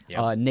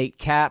 Yep. Nate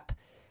Cap,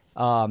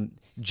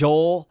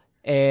 Joel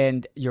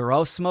and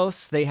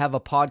Eurosmos, they have a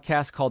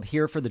podcast called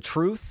Here for the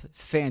Truth.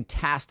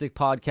 Fantastic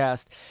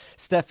podcast.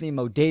 Stephanie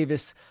Mo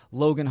Davis,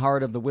 Logan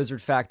Hart of the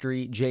Wizard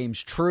Factory,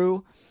 James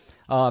True.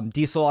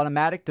 Diesel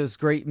Automatic does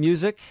great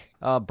music.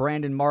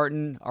 Brandon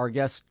Martin, our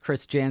guest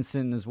Chris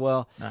Jantzen as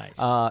well. Nice.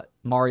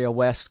 Mario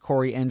West,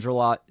 Corey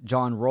Engelot,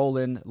 John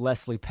Rowland,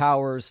 Leslie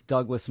Powers,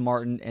 Douglas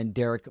Martin, and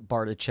Derek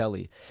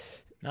Barticelli.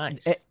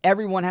 Nice.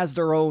 Everyone has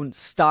their own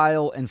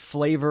style and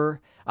flavor.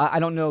 I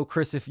don't know,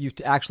 Chris, if you've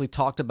actually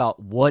talked about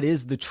what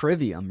is the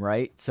trivium,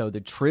 right? So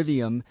the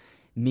trivium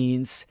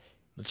means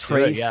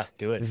trace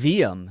do it.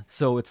 vium.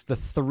 So it's the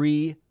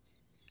three-way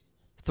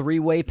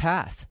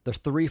path, the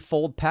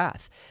threefold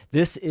path.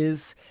 This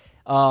is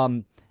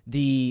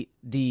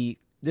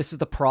this is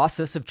the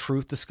process of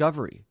truth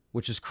discovery,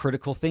 which is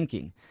critical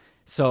thinking.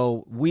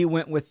 So we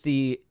went with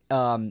the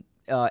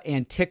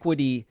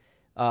antiquity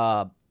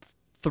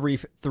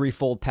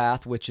threefold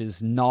path, which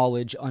is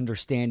knowledge,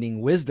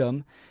 understanding,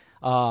 wisdom.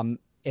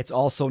 It's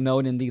also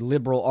known in the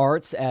liberal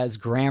arts as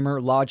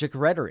grammar, logic,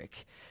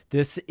 rhetoric.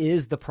 This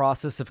is the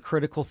process of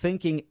critical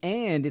thinking,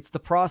 and it's the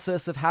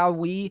process of how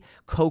we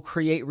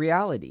co-create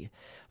reality,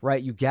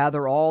 right? You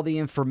gather all the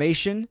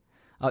information,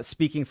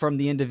 speaking from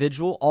the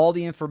individual, all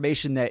the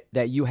information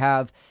that you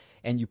have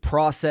and you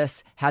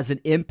process has an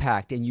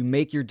impact, and you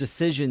make your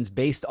decisions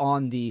based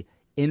on the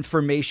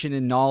information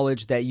and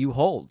knowledge that you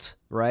hold,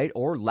 right?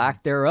 Or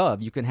lack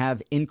thereof. You can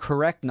have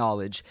incorrect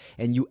knowledge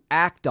and you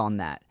act on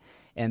that.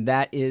 And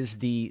that is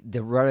the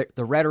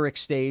rhetoric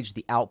stage,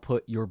 the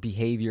output, your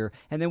behavior,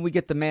 and then we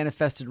get the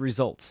manifested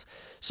results.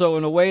 So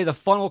in a way, the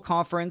funnel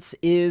conference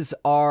is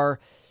our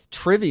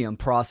trivium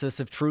process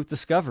of truth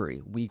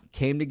discovery. We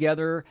came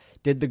together,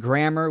 did the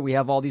grammar. We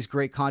have all these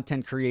great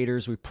content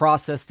creators. We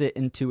processed it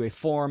into a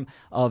form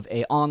of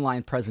an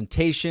online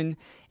presentation,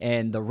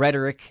 and the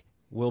rhetoric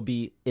will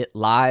be it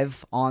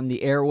live on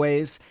the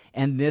airways,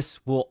 and this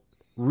will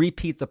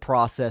repeat the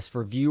process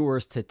for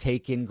viewers to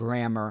take in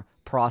grammar,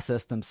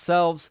 process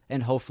themselves,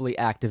 and hopefully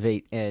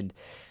activate and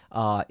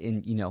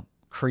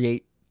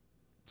create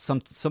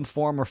some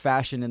form or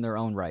fashion in their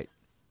own right.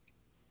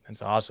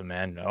 That's awesome,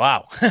 man.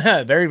 Wow.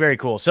 Very, very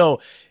cool. So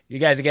you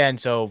guys, again,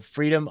 so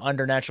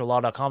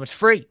freedomundernaturallaw.com. It's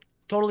free,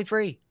 totally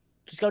free.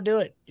 Just go do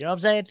it. You know what I'm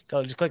saying?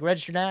 Go just click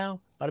register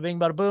now. Bada bing,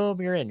 bada boom.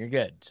 You're in, you're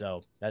good.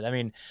 So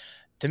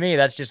to me,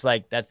 that's just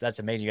like, that's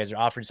amazing. You guys are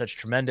offering such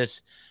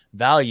tremendous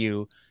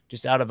value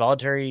just out of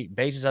voluntary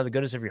basis, out of the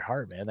goodness of your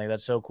heart, man. Like,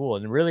 that's so cool.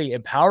 And really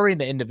empowering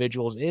the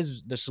individuals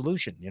is the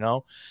solution, you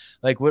know?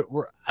 Like,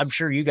 I'm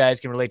sure you guys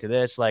can relate to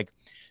this. Like,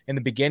 in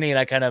the beginning,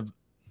 I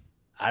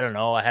don't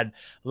know, I had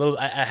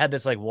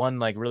this like one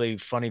like really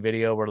funny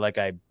video where like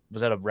I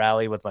was at a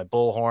rally with my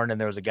bullhorn, and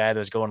there was a guy that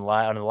was going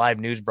live on a live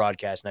news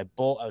broadcast, and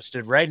I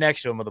stood right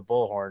next to him with a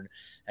bullhorn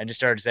and just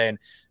started saying,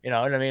 you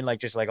know what I mean? Like,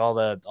 just like all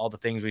the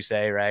things we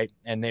say, right?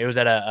 And it was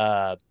at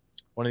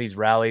one of these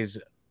rallies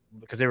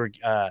because they were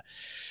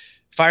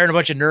firing a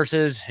bunch of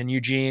nurses in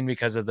Eugene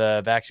because of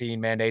the vaccine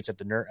mandates at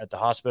the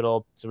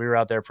hospital. So we were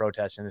out there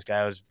protesting. This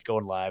guy was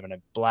going live, and I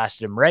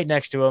blasted him right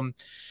next to him.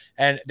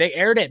 And they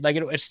aired it. Like,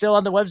 it's still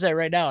on the website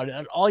right now.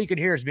 And all you could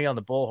hear is me on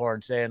the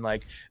bullhorn saying,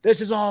 like,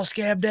 this is all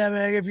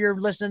scamdemic. If you're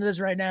listening to this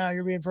right now,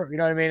 you're being, you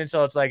know what I mean? And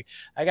so it's like,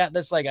 I got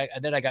this, like,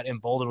 then I got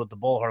emboldened with the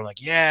bullhorn. I'm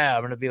like, yeah,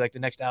 I'm going to be like the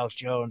next Alex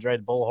Jones, right?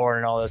 The bullhorn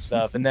and all this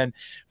stuff. And then,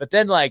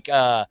 like,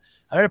 I'm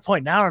at a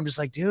point now where I'm just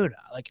like, dude,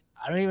 like,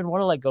 I don't even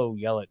want to like go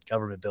yell at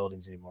government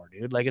buildings anymore,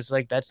 dude. Like, it's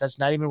like, that's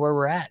not even where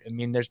we're at. I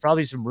mean, there's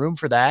probably some room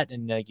for that.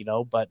 And like, you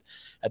know, but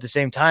at the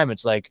same time,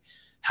 it's like,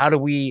 how do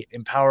we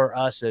empower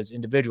us as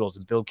individuals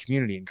and build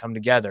community and come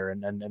together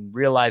and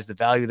realize the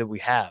value that we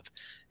have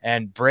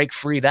and break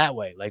free that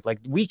way? Like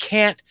we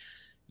can't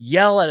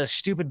yell at a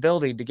stupid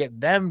building to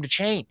get them to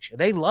change.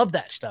 They love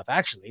that stuff.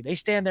 Actually, they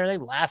stand there, they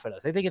laugh at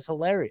us. They think it's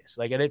hilarious.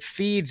 Like, and it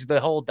feeds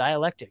the whole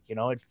dialectic, you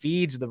know, it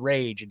feeds the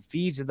rage and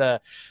feeds the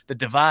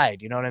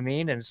divide. You know what I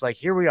mean? And it's like,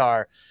 here we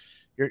are.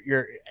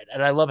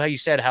 And I love how you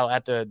said how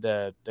at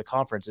the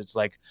conference, it's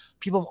like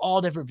people of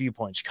all different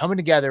viewpoints coming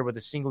together with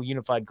a single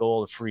unified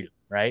goal of freedom.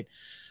 Right.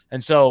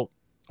 And so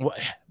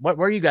what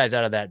were you guys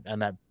out of that, on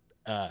that,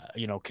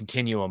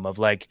 continuum of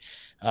like,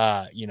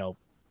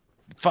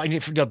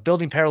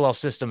 building parallel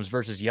systems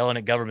versus yelling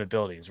at government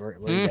buildings? Where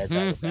are you guys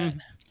at with that?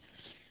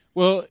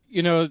 Well,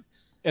 you know,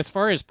 as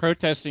far as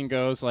protesting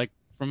goes, like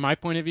from my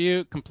point of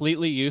view,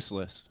 completely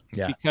useless.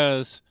 Yeah.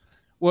 Because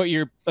what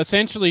you're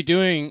essentially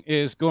doing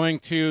is going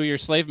to your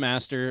slave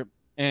master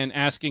and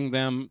asking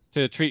them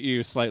to treat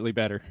you slightly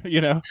better,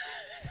 you know,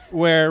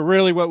 where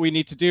really what we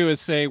need to do is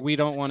say, we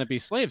don't want to be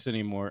slaves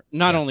anymore.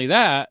 Not only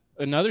that,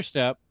 another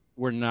step,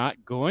 we're not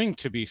going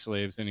to be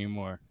slaves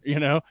anymore. You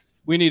know,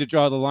 we need to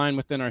draw the line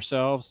within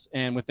ourselves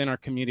and within our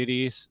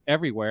communities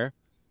everywhere,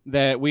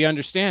 that we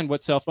understand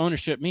what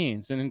self-ownership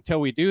means. And until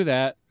we do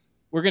that,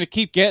 we're going to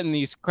keep getting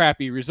these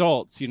crappy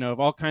results, of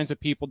all kinds of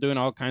people doing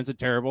all kinds of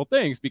terrible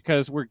things,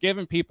 because we're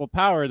giving people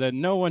power that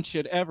no one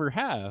should ever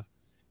have.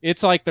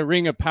 It's like the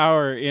Ring of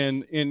Power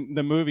in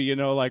the movie,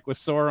 like with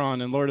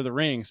Sauron and Lord of the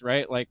Rings,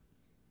 right? Like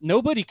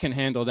nobody can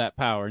handle that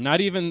power. Not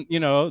even,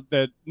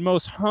 the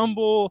most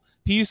humble,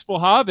 peaceful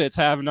hobbits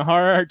having a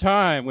hard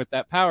time with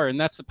that power. And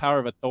that's the power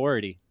of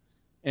authority.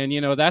 And,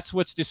 that's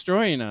what's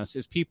destroying us,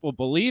 is people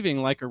believing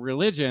like a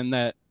religion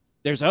that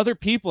there's other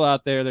people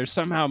out there that are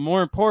somehow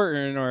more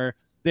important, or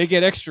they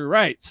get extra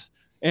rights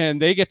and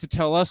they get to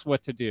tell us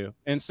what to do.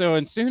 And so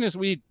as soon as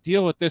we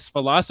deal with this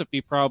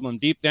philosophy problem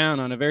deep down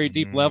on a very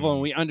deep level,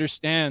 and we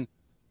understand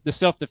the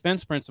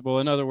self-defense principle,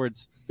 in other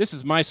words, this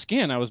is my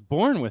skin, I was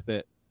born with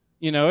it.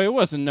 It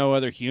wasn't no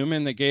other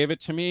human that gave it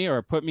to me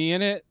or put me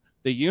in it.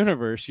 The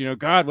universe,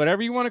 God,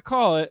 whatever you want to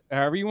call it,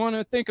 however you want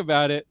to think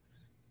about it,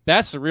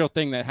 that's the real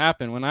thing that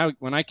happened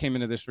when I came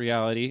into this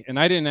reality. And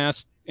I didn't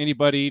ask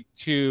anybody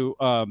to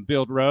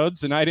build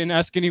roads, and I didn't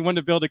ask anyone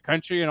to build a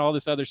country and all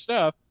this other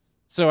stuff.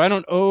 So I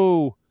don't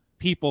owe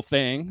people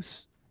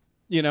things,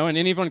 and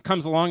anyone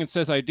comes along and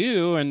says I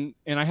do, and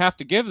I have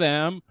to give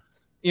them,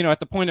 at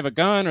the point of a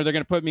gun, or they're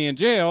going to put me in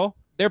jail,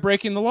 they're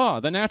breaking the law,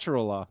 the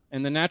natural law.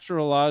 And the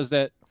natural law is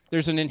that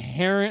there's an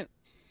inherent,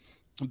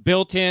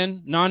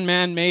 built-in,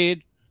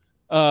 non-man-made,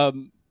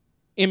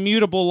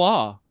 immutable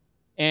law.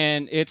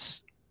 And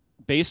it's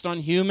based on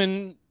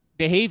human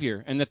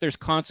behavior, and that there's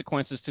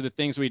consequences to the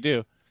things we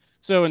do.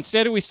 So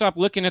instead we stop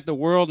looking at the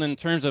world in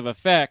terms of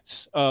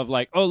effects of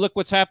like, oh, look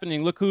what's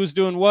happening, look who's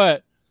doing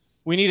what.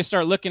 We need to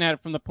start looking at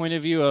it from the point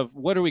of view of,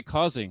 what are we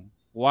causing?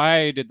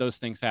 Why did those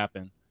things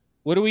happen?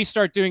 What do we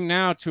start doing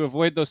now to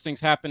avoid those things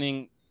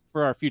happening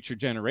for our future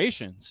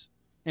generations?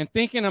 And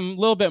thinking a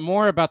little bit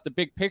more about the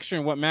big picture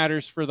and what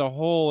matters for the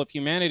whole of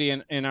humanity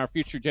and our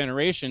future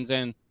generations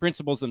and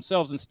principles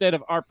themselves, instead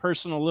of our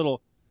personal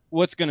little,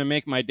 what's going to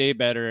make my day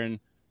better and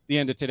the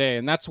end of today.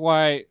 And that's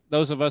why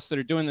those of us that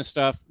are doing this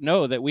stuff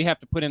know that we have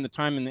to put in the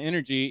time and the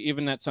energy,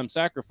 even at some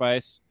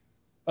sacrifice.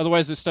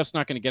 Otherwise, this stuff's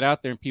not going to get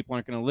out there, and people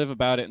aren't going to live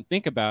about it and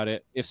think about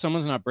it if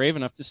someone's not brave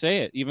enough to say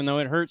it, even though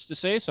it hurts to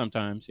say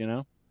sometimes,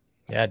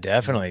 Yeah,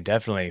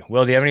 definitely.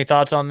 Will, do you have any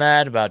thoughts on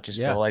that, about just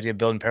the whole idea of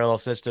building parallel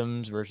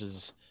systems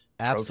versus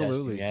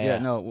absolutely protesting? Yeah,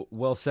 no,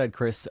 well said,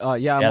 Chris.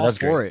 I'm all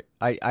for it.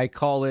 I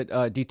call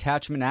it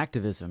detachment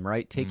activism,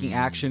 right? Taking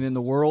action in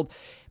the world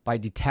by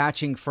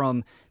detaching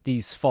from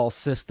these false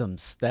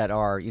systems that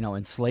are,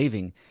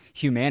 enslaving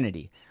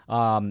humanity.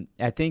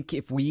 I think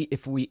if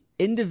we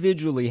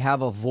individually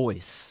have a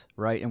voice,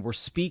 right, and we're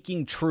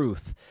speaking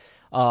truth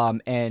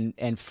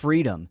and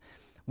freedom,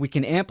 we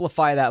can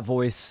amplify that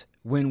voice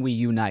when we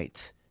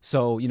unite.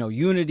 So,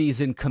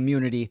 unity's in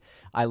community.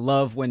 I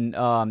love when,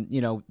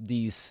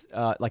 these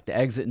like the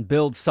Exit and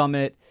Build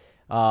Summit.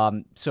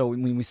 So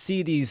when we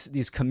see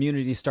these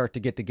communities start to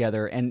get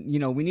together, and,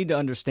 we need to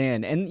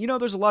understand, and,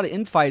 there's a lot of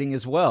infighting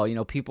as well.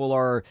 People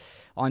are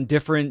on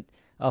different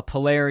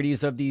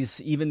polarities of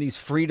these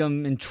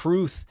freedom and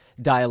truth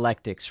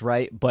dialectics,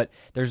 right? But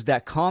there's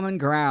that common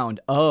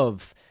ground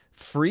of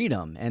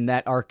freedom, and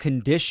that our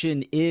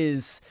condition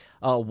is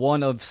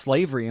one of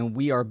slavery, and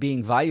we are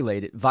being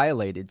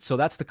violated. So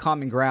that's the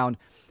common ground.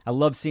 I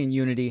love seeing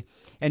unity,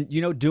 and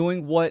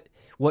doing what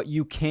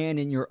you can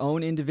in your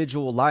own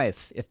individual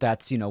life. If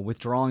that's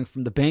withdrawing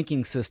from the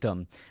banking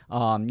system,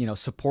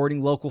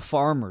 supporting local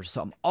farmers.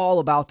 I'm all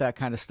about that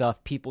kind of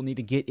stuff. People need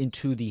to get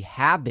into the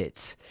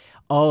habits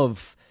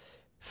of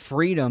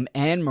freedom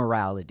and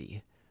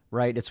morality.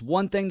 Right? It's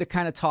one thing to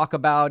kind of talk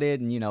about it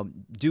and,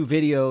 do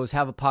videos,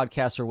 have a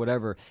podcast or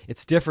whatever.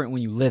 It's different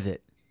when you live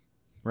it.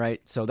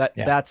 Right? So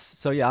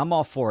I'm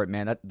all for it,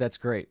 man. That's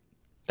great.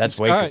 That's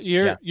way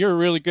good. You're a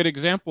really good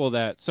example of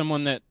that.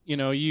 Someone that,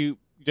 you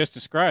just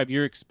described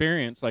your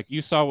experience, like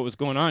you saw what was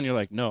going on. You're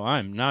like, no,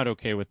 I'm not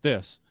okay with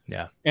this.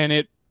 Yeah. And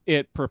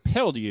it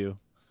propelled you,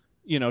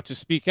 to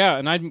speak out.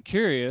 And I'm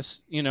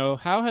curious,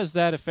 how has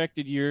that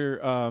affected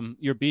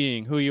your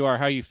being, who you are,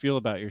 how you feel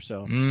about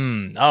yourself?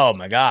 Oh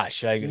my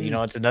gosh.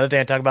 It's another thing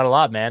I talk about a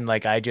lot, man.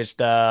 Like I just,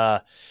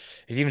 it's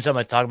even something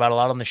I talk about a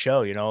lot on the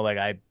show,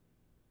 like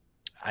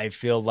I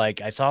feel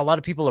like I saw a lot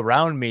of people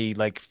around me,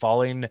 like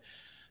falling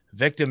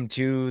victim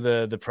to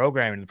the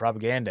programming, the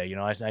propaganda.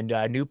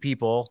 I knew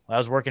people. I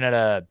was working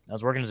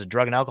as a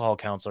drug and alcohol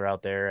counselor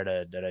out there at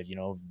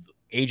a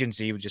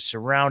agency, just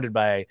surrounded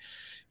by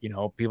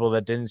people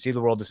that didn't see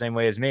the world the same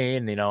way as me.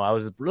 And, I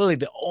was really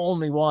the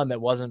only one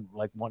that wasn't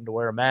like wanting to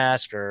wear a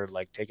mask or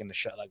like taking the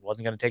shot, like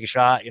wasn't going to take a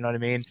shot. You know what I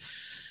mean?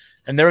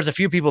 And there was a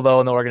few people though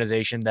in the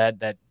organization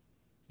that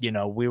we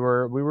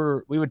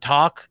would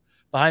talk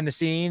behind the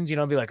scenes, be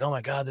like, oh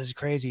my God, this is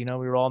crazy. We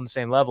were all on the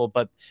same level,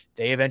 but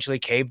they eventually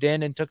caved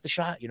in and took the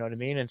shot. You know what I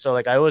mean? And so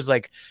like, I always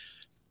like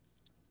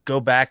go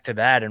back to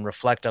that and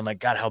reflect on like,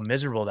 God, how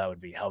miserable that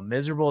would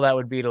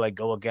be to like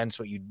go against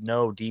what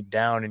deep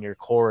down in your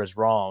core is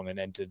wrong. And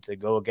then to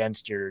go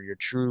against your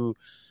true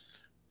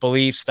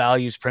beliefs,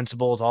 values,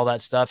 principles, all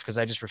that stuff. Cause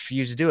I just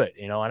refused to do it,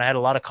 and I had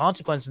a lot of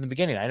consequences in the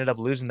beginning. I ended up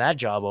losing that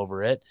job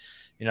over it,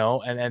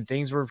 and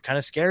things were kind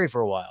of scary for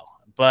a while,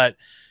 but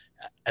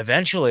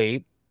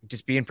eventually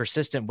just being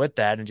persistent with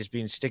that and just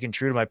sticking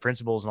true to my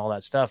principles and all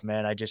that stuff,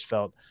 man, I just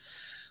felt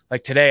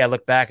like today I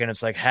look back and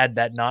it's like, had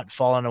that not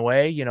fallen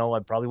away, you know,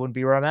 I probably wouldn't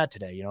be where I'm at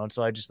today, you know? And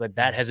so I just like,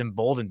 that has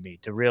emboldened me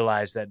to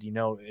realize that, you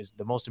know, is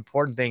the most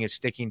important thing is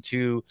sticking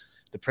to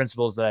the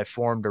principles that I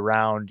formed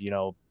around, you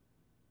know,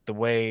 the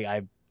way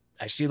I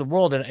see the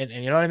world. And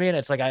you know what I mean?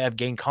 It's like, I've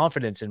gained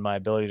confidence in my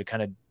ability to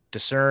kind of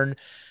discern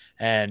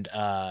and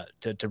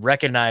to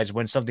recognize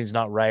when something's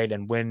not right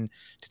and when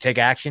to take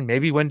action,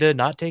 maybe when to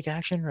not take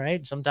action,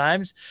 right?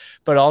 Sometimes,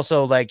 but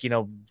also like, you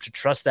know, to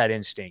trust that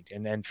instinct.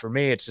 And for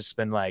me, it's just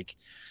been like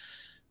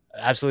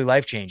absolutely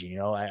life-changing. You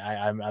know,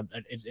 I'm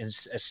in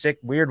a sick,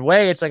 weird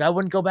way. It's like, I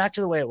wouldn't go back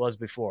to the way it was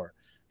before.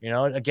 You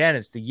know, again,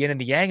 it's the yin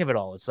and the yang of it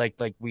all. It's like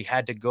we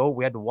had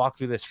to walk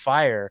through this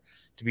fire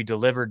to be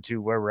delivered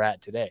to where we're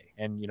at today.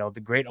 And, you know,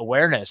 the great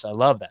awareness, I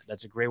love that.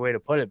 That's a great way to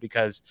put it,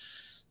 because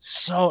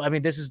I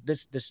mean,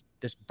 this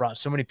brought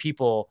so many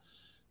people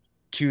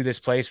to this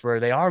place where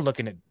they are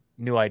looking at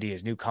new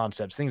ideas, new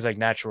concepts, things like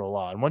natural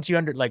law. And once you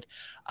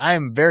I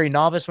am very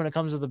novice when it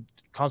comes to the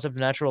concept of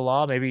natural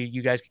law. Maybe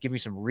you guys could give me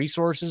some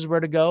resources where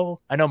to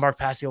go. I know Mark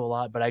Passio a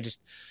lot, but I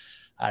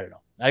don't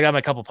know. I got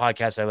my couple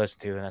podcasts I listen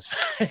to, and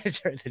that's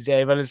during the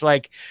day, but it's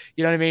like,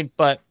 you know what I mean?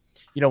 But,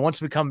 you know,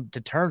 once we come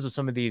to terms with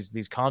some of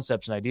these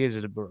concepts and ideas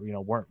that, you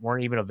know,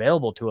 weren't even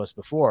available to us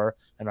before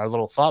in our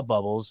little thought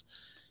bubbles,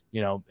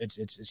 you know, it's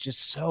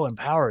just so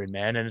empowering,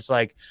 man. And it's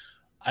like,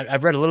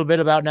 I've read a little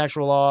bit about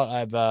natural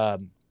law.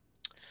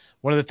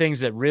 One of the things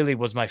that really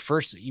was my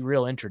first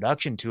real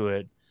introduction to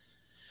it,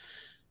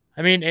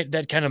 I mean,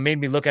 that kind of made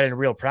me look at it in a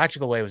real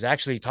practical way, was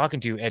actually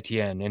talking to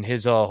Etienne and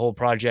his whole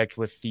project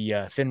with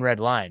the thin red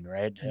line,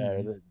 right?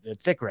 Mm-hmm. The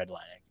thick red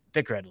line.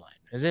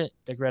 Is it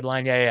thick red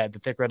line? Yeah. The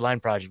thick red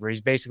line project, where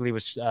he's basically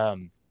was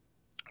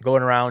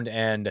going around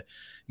and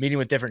meeting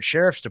with different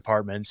sheriff's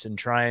departments and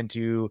trying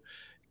to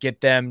get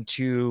them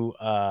to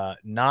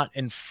not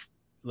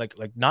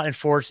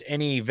enforce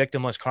any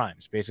victimless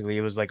crimes. Basically,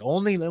 it was like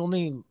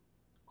only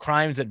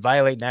crimes that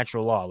violate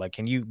natural law. Like,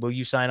 will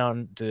you sign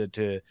on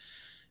to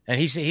and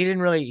he said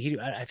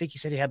I think he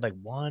said he had like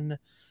one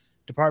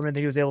department that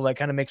he was able to like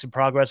kind of make some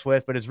progress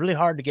with, but it's really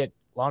hard to get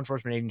law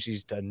enforcement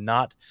agencies to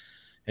not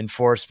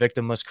enforce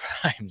victimless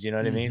crimes. You know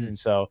what I mean? And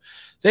so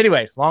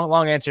anyway,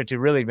 long answer to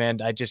really,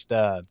 man, I just,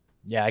 I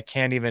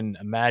can't even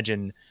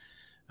imagine,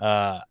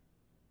 I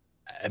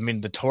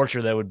mean, the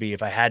torture that would be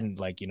if I hadn't,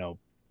 like, you know,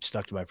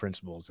 stuck to my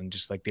principles, and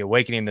just like the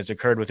awakening that's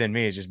occurred within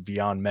me is just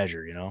beyond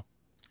measure, you know?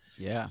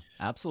 Yeah,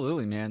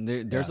 absolutely, man.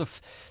 There's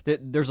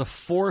a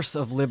force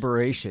of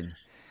liberation.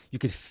 You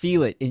could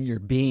feel it in your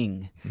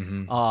being.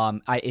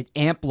 It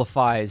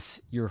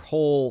amplifies your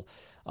whole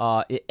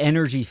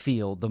energy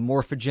field, the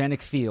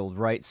morphogenic field,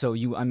 right? So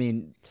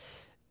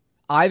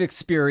I've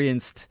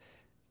experienced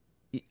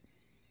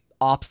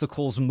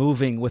obstacles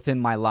moving within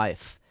my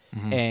life,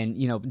 and,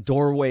 you know,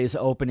 doorways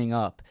opening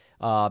up,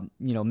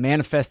 you know,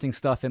 manifesting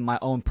stuff in my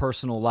own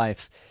personal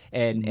life.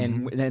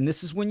 And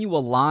this is when you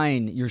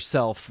align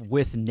yourself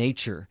with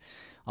nature.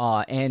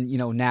 And, you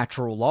know,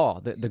 natural law,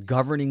 the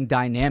governing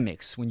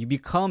dynamics. When you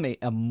become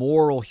a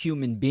moral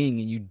human being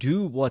and you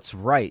do what's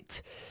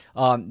right,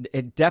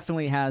 it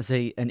definitely has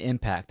an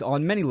impact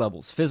on many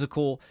levels: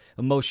 physical,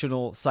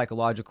 emotional,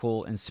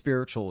 psychological, and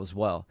spiritual as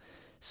well.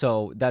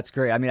 So that's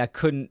great. I mean, I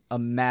couldn't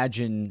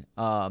imagine,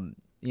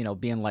 you know,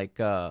 being like,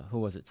 who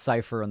was it,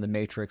 Cypher on the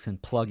Matrix,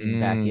 and plugging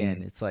back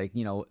in. It's like,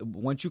 you know,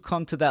 once you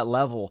come to that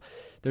level,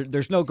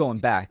 there's no going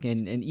back.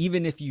 And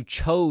even if you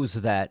chose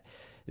that,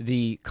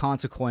 the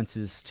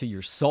consequences to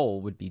your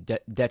soul would be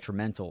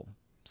detrimental.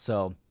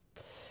 So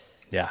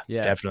yeah,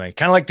 definitely.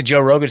 Kind of like the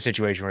Joe Rogan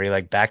situation where he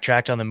like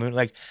backtracked on the moon.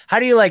 Like, how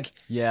do you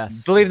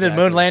believe the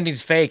moon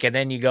landing's fake, and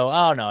then you go,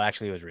 oh no,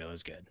 actually it was real, it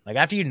was good. Like,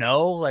 after you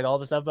know like all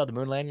the stuff about the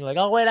moon landing, you're like,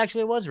 oh wait,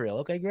 actually it was real.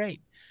 Okay,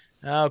 great.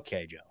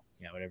 Okay, Joe.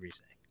 Yeah, whatever you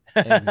say.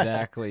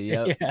 Exactly.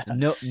 Yep.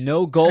 Yeah.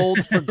 No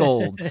gold for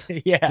gold.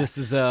 Yeah. This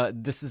is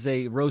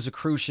a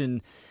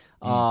Rosicrucian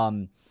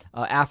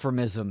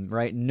aphorism,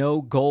 right?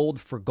 No gold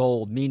for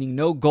gold, meaning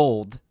no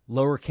gold,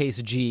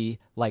 lowercase g,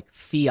 like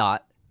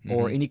fiat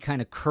or any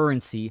kind of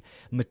currency,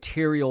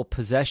 material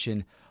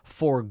possession,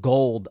 for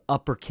gold,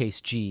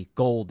 uppercase G.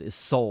 Gold is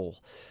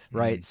soul,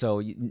 right?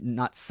 So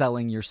not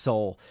selling your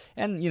soul.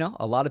 And, you know,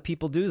 a lot of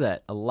people do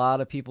that.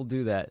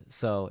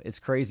 So it's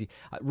crazy.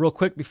 Real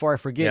quick before I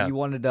forget, you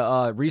wanted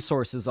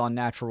resources on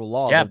natural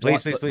law. Yeah,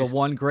 please. The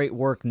One Great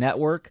Work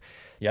Network.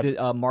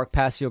 Yep. Mark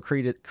Passio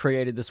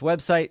created this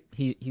website.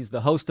 He's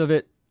the host of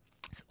it.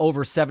 It's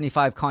over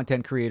 75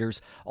 content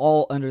creators,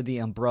 all under the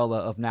umbrella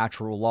of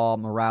natural law,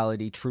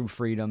 morality, true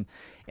freedom.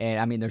 And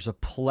I mean, there's a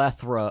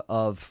plethora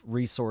of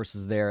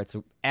resources there. It's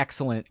an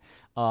excellent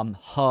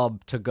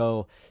hub to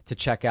go to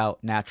check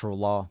out natural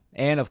law.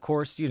 And of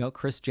course, you know,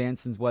 Chris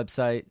Janssen's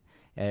website.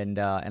 And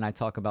I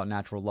talk about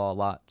natural law a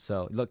lot.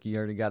 So look, you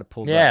already got it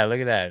pulled up. Yeah,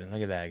 look at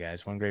that,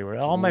 guys. One great word.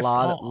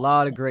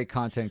 Lot of great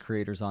content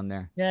creators on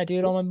there. Yeah,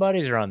 dude, all my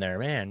buddies are on there.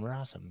 Man, we're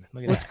awesome.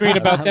 Look at What's great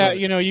about that,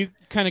 you know, you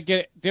kind of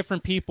get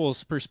different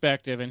people's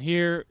perspective and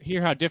hear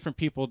how different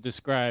people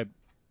describe,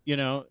 you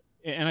know,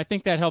 and I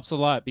think that helps a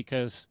lot,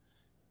 because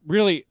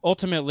really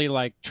ultimately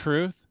like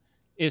truth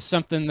is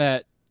something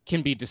that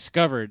can be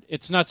discovered.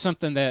 It's not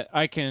something that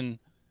I can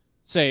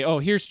say, oh,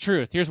 here's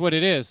truth, here's what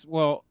it is.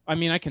 Well, I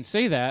mean, I can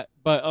say that,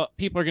 but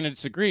people are going to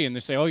disagree and they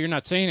say, oh, you're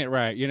not saying it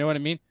right. You know what I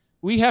mean?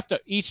 We have to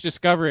each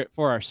discover it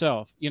for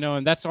ourselves,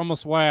 and that's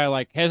almost why I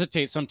like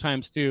hesitate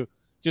sometimes to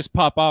just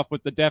pop off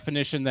with the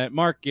definition that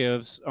Mark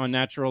gives on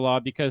natural law,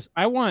 because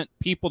I want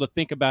people to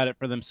think about it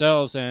for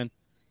themselves and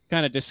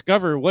kind of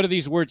discover, what do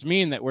these words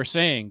mean that we're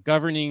saying,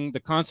 governing the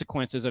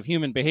consequences of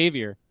human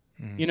behavior.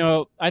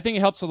 I think it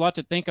helps a lot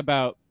to think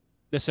about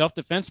the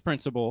self-defense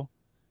principle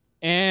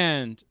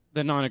and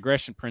the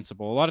non-aggression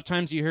principle. A lot of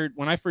times you heard,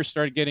 when I first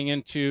started getting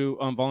into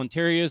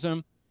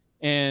voluntarism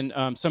and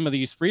some of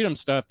these freedom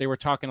stuff, they were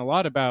talking a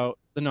lot about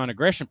the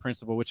non-aggression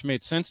principle, which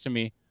made sense to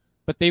me,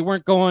 but they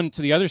weren't going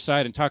to the other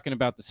side and talking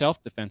about the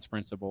self-defense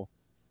principle.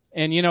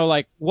 And,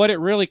 like what it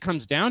really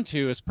comes down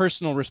to is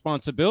personal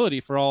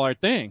responsibility for all our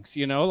things.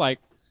 Like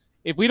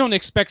if we don't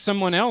expect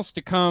someone else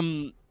to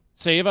come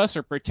save us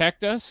or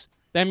protect us,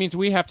 that means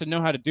we have to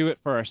know how to do it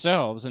for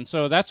ourselves. And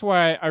so that's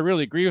why I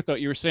really agree with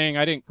what you were saying.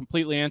 I didn't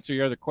completely answer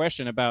your other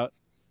question about,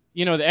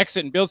 the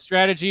exit and build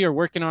strategy, or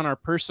working on our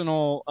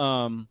personal,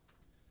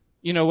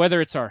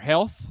 whether it's our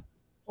health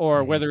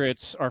or whether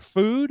it's our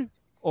food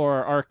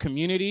or our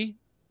community,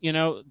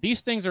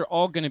 these things are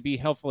all going to be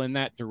helpful in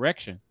that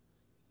direction.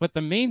 But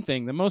the main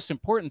thing, the most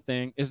important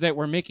thing, is that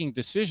we're making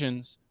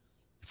decisions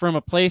from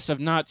a place of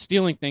not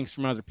stealing things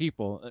from other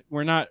people.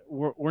 We're not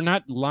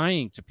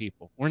lying to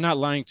people. We're not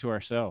lying to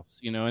ourselves,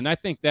 and I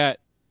think that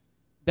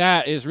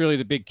is really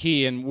the big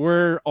key. And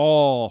we're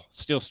all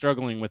still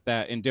struggling with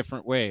that in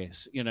different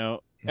ways,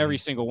 every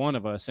single one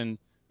of us. And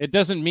it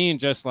doesn't mean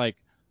just like,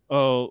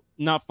 oh,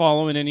 not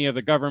following any of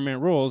the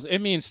government rules. It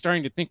means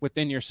starting to think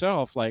within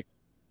yourself, like,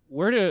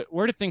 where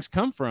do things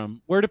come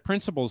from? Where do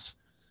principles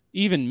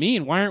even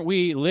mean? Why aren't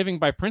we living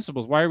by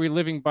principles? Why are we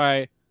living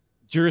by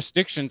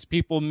jurisdictions?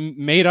 People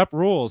made up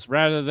rules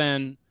rather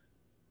than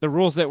the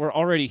rules that were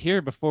already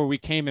here before we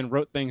came and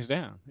wrote things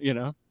down,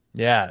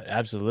 Yeah,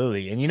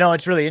 absolutely. And,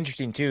 it's really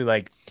interesting too.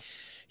 Like,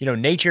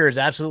 nature is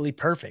absolutely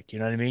perfect. You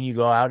know what I mean? You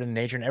go out in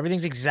nature and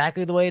everything's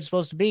exactly the way it's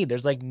supposed to be.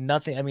 There's like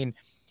nothing. I mean,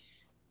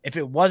 if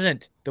it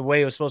wasn't the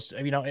way it was supposed to,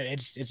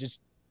 it's just,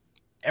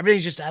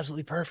 everything's just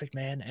absolutely perfect,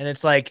 man. And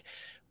it's like,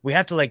 we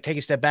have to like take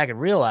a step back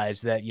and realize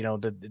that,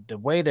 the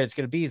way that it's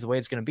going to be is the way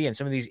it's going to be. And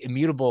some of these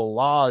immutable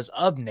laws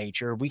of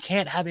nature, we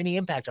can't have any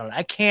impact on it.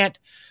 I can't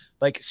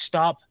like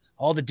stop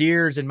all the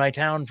deers in my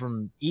town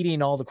from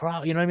eating all the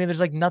crop. You know what I mean?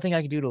 There's like nothing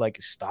I can do to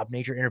like stop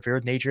nature, interfere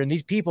with nature. And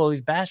these people, these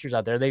bastards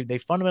out there, they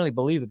fundamentally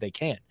believe that they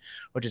can,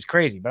 which is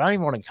crazy, but I don't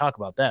even want to talk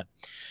about them.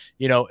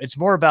 It's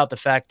more about the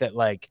fact that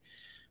like,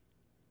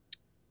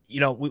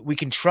 we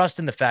can trust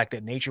in the fact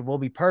that nature will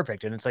be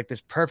perfect. And it's like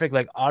this perfect,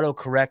 like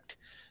autocorrect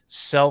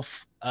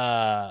self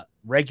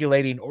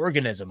regulating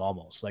organism,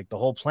 almost like the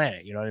whole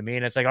planet. You know what I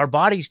mean? It's like our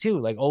bodies too,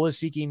 like always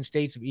seeking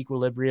states of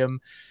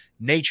equilibrium.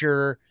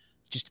 Nature,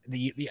 just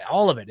the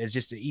all of it is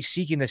just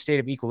seeking the state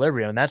of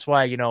equilibrium. And that's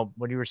why,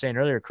 what you were saying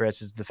earlier,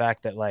 Chris, is the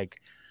fact that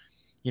like,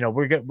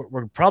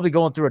 we're probably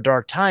going through a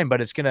dark time,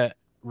 but it's going to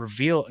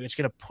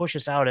push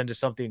us out into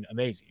something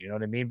amazing. You know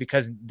what I mean?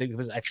 Because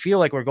I feel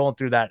like we're going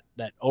through that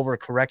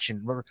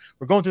overcorrection. We're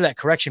going through that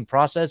correction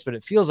process, but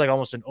it feels like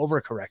almost an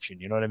overcorrection.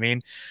 You know what I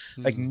mean?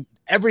 Like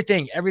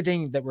everything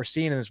that we're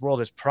seeing in this world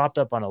is propped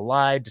up on a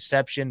lie,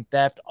 deception,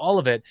 theft, all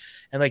of it.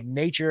 And like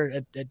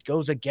nature, it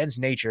goes against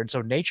nature. And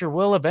so nature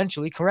will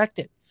eventually correct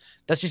it.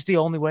 That's just the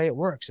only way it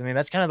works. I mean,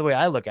 that's kind of the way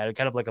I look at it,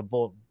 kind of like a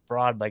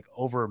broad, like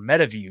over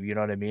meta view. You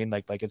know what I mean?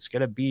 Like there's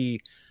going to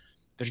be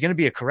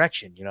a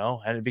correction,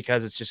 and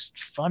because it's just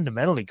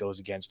fundamentally goes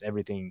against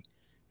everything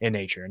in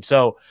nature. And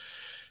so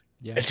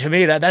to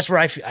me, that's where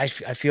I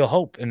feel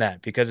hope in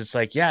that, because it's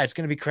like, yeah, it's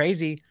going to be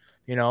crazy.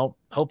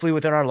 Hopefully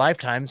within our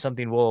lifetime,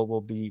 something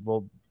will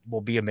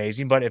be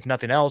amazing. But if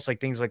nothing else, like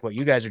things like what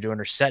you guys are doing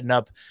are setting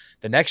up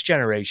the next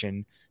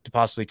generation to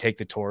possibly take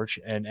the torch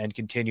and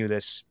continue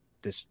this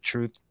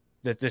truth,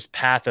 this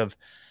path of,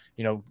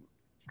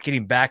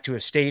 getting back to a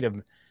state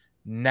of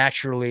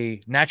natural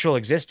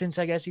existence,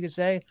 I guess you could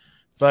say.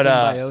 But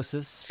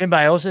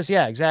symbiosis.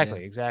 Yeah,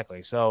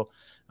 exactly. So,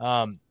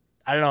 I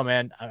don't know,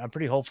 man, I'm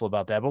pretty hopeful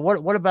about that. But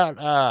what about,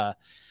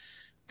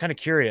 kind of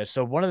curious.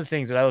 So one of the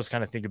things that I was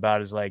kind of thinking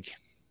about is like,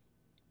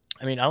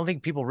 I mean, I don't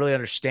think people really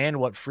understand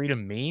what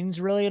freedom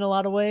means really in a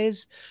lot of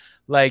ways.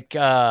 Like,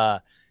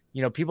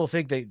 people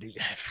think that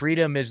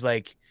freedom is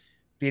like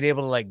being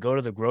able to like go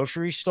to the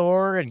grocery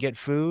store and get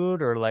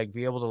food, or like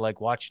be able to like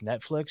watch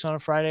Netflix on a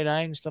Friday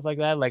night and stuff like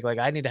that. Like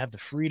I need to have the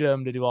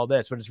freedom to do all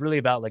this, but it's really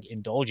about like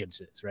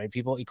indulgences, right?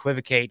 People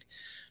equivocate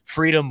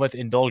freedom with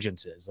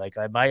indulgences. Like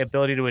my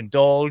ability to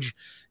indulge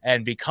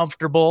and be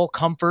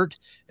comfort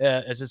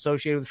is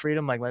associated with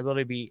freedom. Like my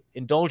ability to be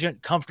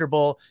indulgent,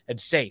 comfortable, and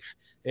safe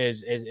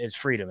is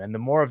freedom. And the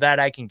more of that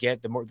I can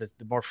get, the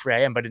more free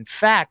I am. But in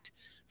fact,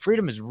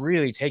 freedom is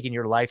really taking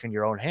your life in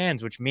your own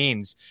hands, which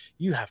means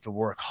you have to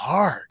work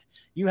hard.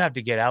 You have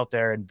to get out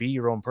there and be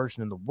your own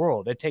person in the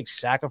world. It takes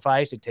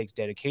sacrifice. It takes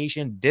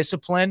dedication,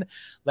 discipline.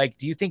 Like,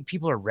 do you think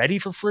people are ready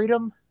for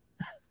freedom?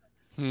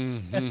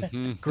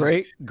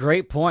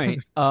 Great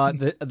point.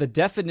 The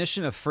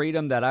definition of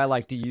freedom that I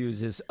like to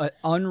use is an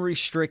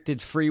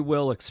unrestricted free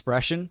will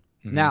expression.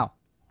 Mm-hmm. Now,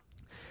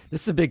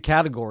 this is a big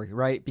category,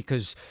 right?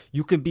 Because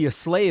you can be a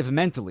slave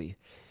mentally.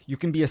 You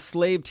can be a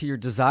slave to your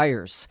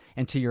desires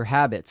and to your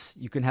habits.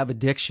 You can have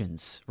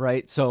addictions,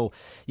 right? So,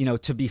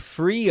 to be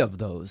free of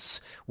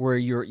those, where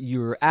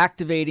you're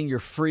activating your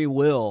free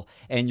will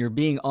and you're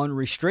being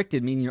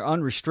unrestricted, meaning you're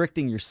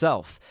unrestricting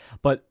yourself.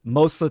 But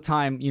most of the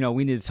time,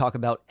 we need to talk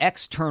about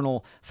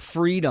external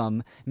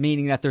freedom,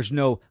 meaning that there's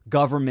no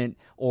government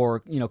or,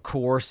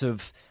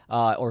 coercive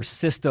or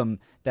system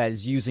that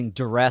is using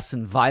duress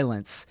and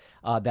violence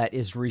that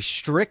is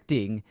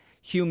restricting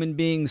human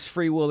beings'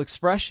 free will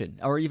expression,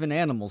 or even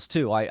animals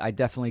too. I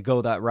definitely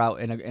go that route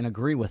and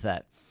agree with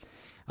that.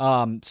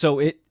 I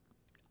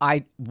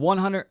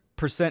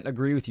 100%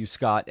 agree with you,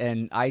 Scott,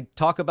 and I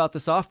talk about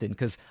this often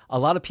because a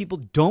lot of people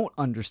don't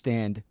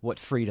understand what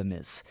freedom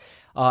is.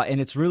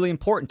 And it's really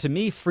important. To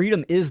me,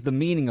 freedom is the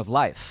meaning of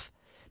life.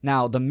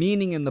 Now, the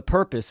meaning and the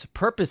purpose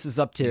is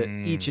up to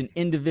each an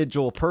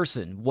individual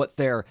person, what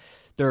their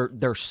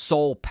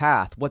soul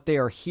path, what they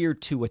are here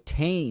to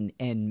attain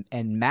and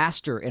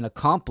master and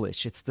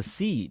accomplish. It's the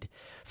seed.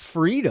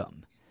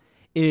 Freedom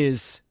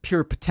is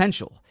pure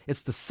potential.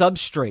 It's the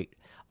substrate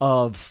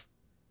of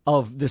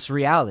this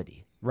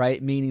reality,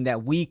 right? Meaning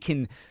that we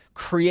can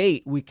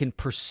create, we can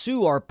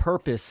pursue our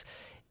purpose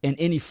in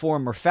any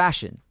form or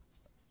fashion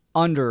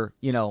under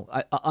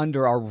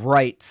our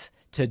rights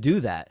to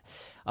do that.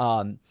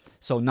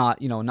 So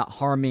not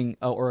harming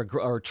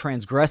or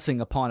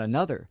transgressing upon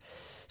another.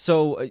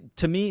 So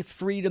to me,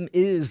 freedom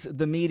is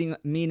the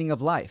meaning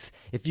of life.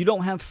 If you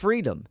don't have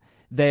freedom,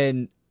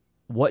 then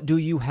what do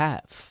you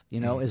have?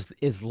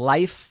 Is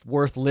life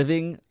worth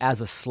living as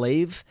a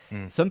slave?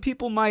 Some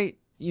people might,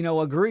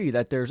 agree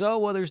that there's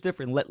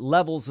different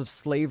levels of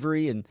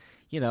slavery, and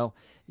you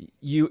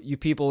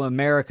people in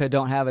America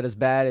don't have it as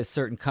bad as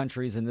certain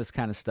countries and this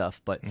kind of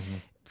stuff. But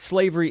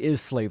slavery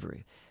is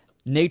slavery.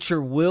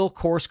 Nature will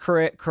course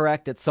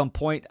correct at some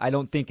point. I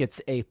don't think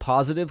it's a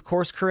positive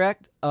course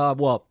correct.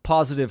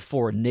 Positive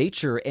for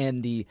nature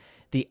and the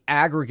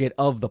aggregate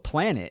of the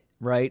planet,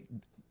 right?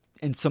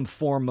 In some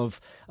form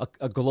of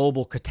a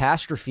global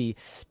catastrophe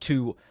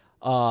to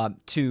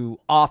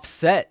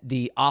offset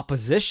the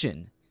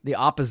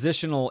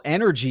oppositional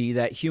energy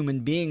that human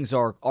beings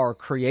are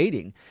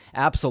creating.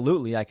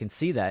 Absolutely, I can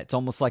see that. It's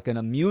almost like an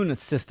immune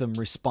system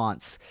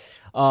response.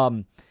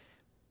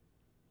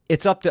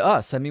 It's up to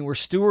us. I mean, we're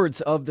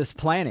stewards of this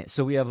planet,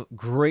 so we have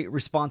great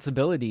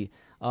responsibility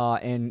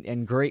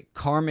and great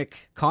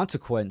karmic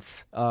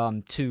consequence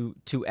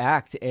to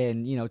act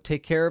and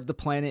take care of the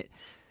planet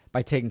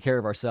by taking care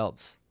of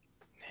ourselves.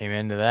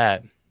 Amen to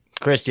that.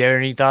 Chris, do you have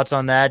any thoughts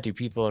on that? Are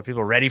people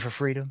ready for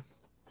freedom?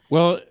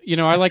 Well,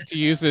 I like to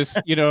use this,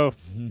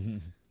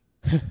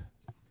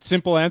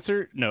 simple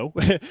answer, no.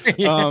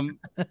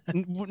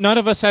 None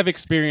of us have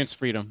experienced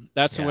freedom.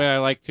 That's the way I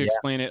like to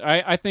explain it.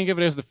 I think of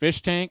it as the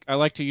fish tank. I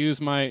like to use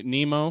my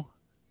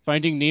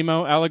Finding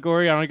Nemo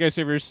allegory. I don't know if you guys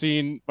have ever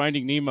seen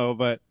Finding Nemo,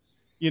 but,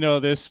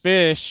 this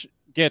fish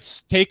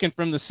gets taken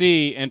from the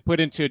sea and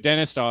put into a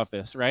dentist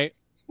office, right,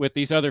 with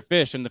these other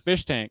fish in the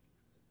fish tank.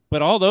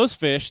 But all those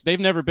fish, they've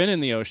never been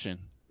in the ocean,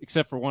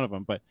 except for one of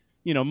them. But,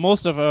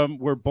 most of them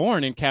were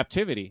born in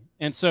captivity.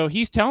 And so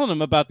he's telling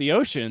them about the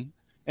ocean,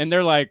 and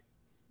they're like,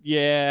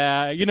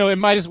 yeah, it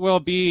might as well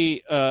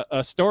be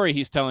a story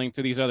he's telling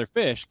to these other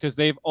fish because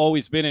they've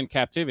always been in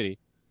captivity.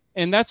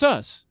 And that's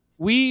us.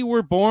 We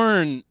were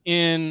born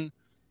in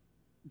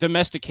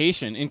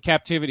domestication, in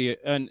captivity.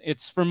 And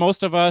it's for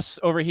most of us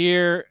over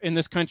here in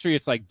this country,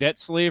 it's like debt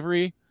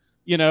slavery.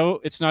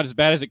 It's not as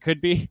bad as it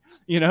could be,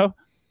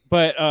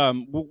 but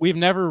we've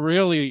never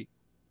really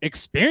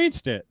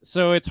experienced it.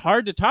 So it's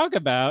hard to talk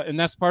about. And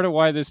that's part of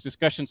why this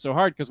discussion's so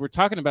hard, because we're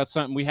talking about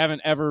something we haven't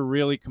ever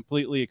really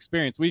completely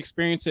experienced. We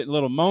experience it in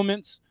little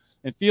moments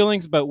and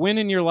feelings, but when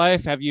in your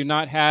life have you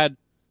not had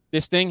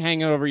this thing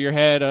hanging over your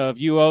head of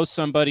you owe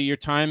somebody your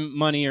time,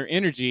 money, or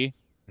energy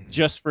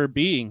just for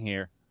being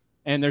here?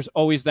 And there's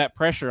always that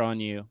pressure on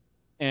you,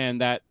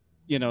 and that,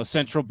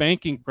 central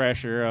banking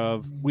pressure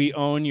of we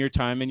own your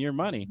time and your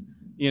money.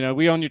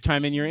 We own your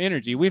time and your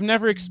energy. We've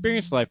never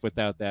experienced life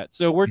without that.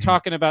 So we're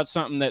talking about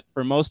something that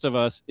for most of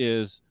us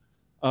is,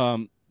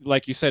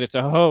 like you said, it's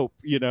a hope.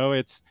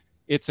 It's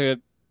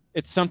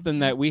something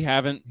that we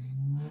haven't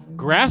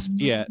grasped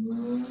yet.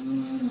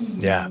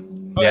 Yeah.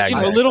 But,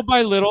 exactly. Little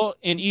by little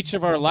in each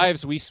of our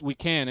lives, we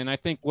can. And I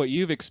think what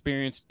you've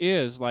experienced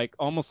is like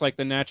almost like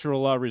the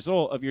natural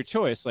result of your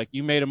choice. Like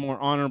you made a more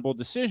honorable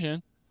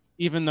decision,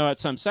 even though at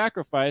some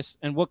sacrifice.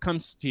 And what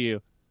comes to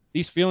you?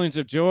 These feelings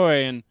of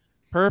joy and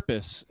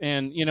purpose.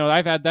 And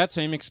I've had that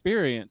same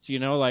experience.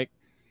 Like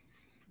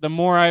the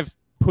more I've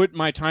put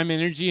my time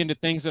and energy into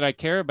things that I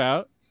care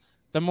about,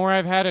 the more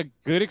I've had a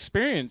good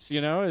experience.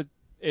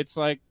 It's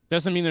like,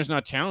 doesn't mean there's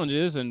not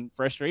challenges and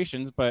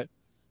frustrations, but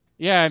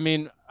yeah, I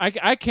mean, I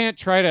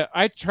try to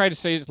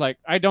say it's like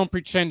I don't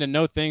pretend to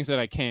know things that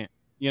I can't.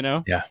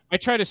 Yeah. I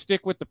try to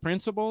stick with the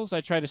principles.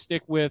 I try to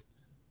stick with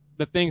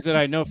the things that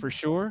I know for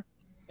sure,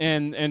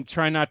 and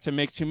try not to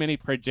make too many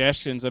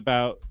projections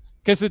about,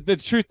 because the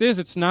truth is,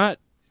 it's not.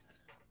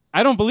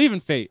 I don't believe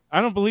in fate.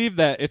 I don't believe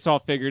that it's all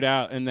figured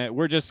out and that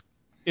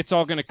it's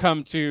all going to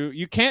come to.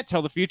 You can't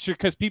tell the future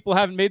because people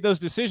haven't made those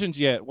decisions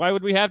yet. Why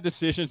would we have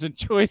decisions and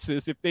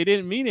choices if they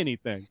didn't mean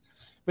anything?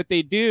 But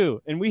they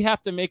do, and we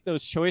have to make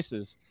those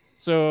choices.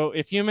 So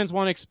if humans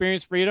want to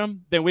experience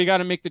freedom, then we got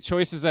to make the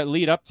choices that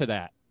lead up to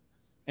that.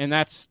 And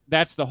that's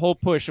the whole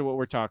push of what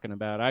we're talking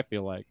about, I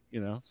feel like,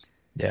 Yeah.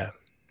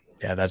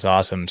 Yeah, that's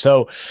awesome.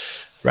 So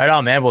right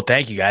on, man. Well,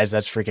 thank you guys.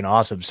 That's freaking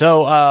awesome.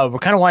 So we're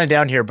kind of winding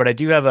down here, but I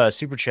do have a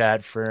super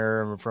chat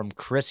from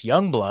Chris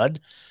Youngblood.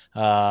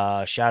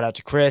 Shout out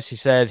to Chris. He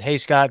says, "Hey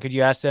Scott, could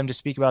you ask them to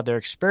speak about their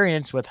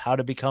experience with how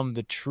to become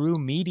the true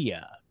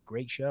media?"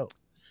 Great show.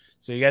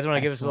 So you guys want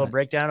to give us a little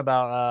breakdown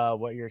about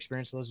what your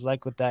experience was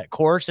like with that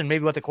course and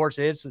maybe what the course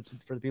is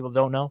for the people who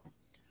don't know?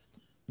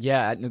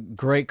 Yeah,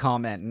 great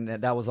comment.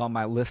 And that was on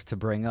my list to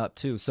bring up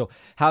too. So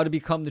how to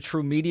become the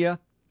true media.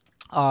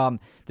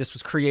 This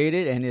was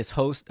created and is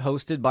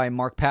hosted by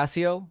Mark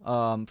Passio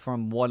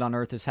from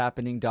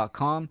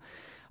whatonearthishappening.com.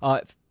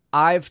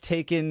 I've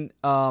taken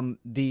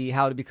the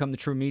How to Become the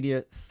True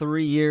Media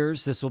 3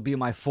 years. This will be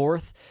my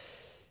 4th.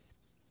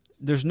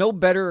 There's no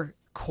better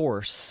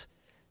course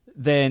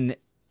than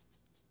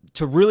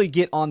to really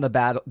get on the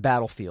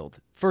battlefield.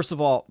 First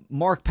of all,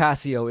 Mark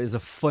Passio is a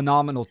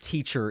phenomenal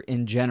teacher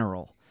in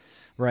general,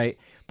 right?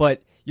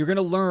 But you're going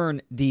to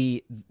learn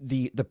the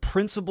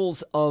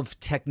principles of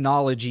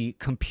technology,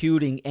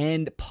 computing,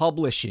 and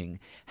publishing,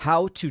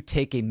 how to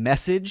take a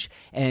message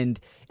and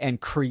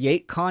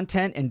create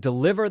content and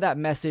deliver that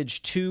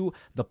message to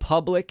the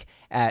public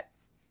at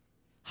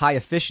high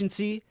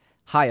efficiency,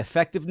 high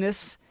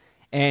effectiveness,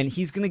 and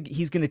he's going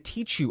to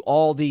teach you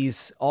all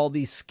these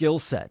skill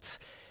sets.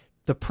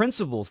 The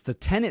principles, the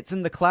tenets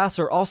in the class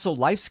are also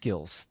life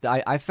skills.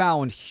 I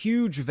found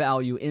huge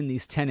value in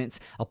these tenets,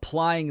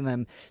 applying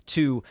them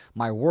to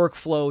my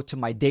workflow, to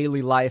my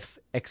daily life,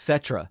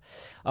 etc.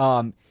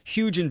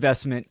 Huge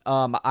investment.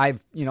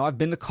 I've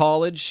been to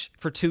college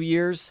for 2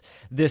 years.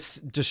 This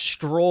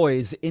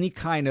destroys any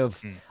kind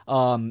of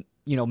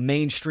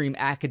mainstream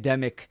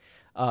academic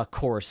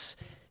course.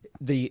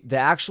 The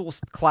actual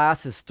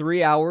class is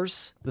 3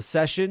 hours. The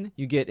session,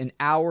 you get an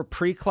hour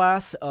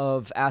pre-class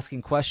of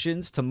asking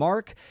questions to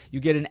Mark.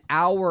 You get an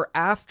hour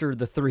after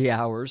the 3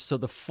 hours. So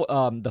the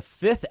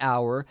 5th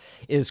hour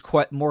is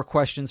more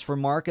questions for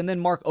Mark, and then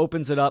Mark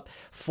opens it up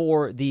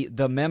for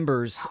the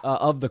members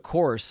of the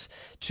course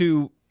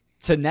to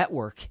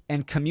network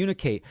and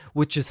communicate,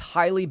 which is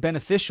highly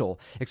beneficial,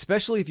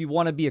 especially if you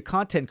want to be a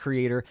content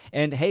creator.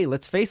 And hey,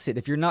 let's face it,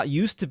 if you're not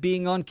used to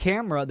being on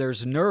camera,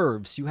 there's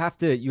nerves. You have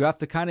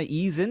to kind of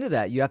ease into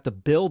that. You have to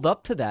build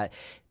up to that.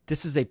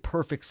 This is a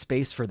perfect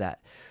space for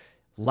that.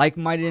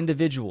 Like-minded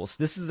individuals.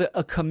 This is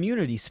a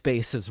community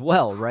space as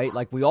well, right?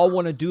 Like, we all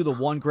want to do the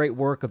one great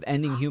work of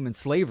ending human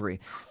slavery.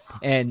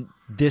 And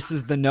this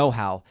is the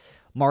know-how.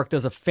 Mark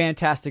does a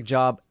fantastic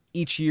job.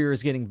 Each year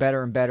is getting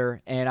better and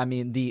better. And I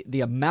mean,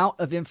 the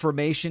amount of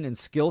information and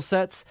skill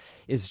sets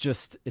is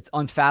just, it's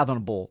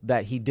unfathomable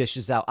that he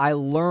dishes out. I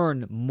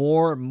learn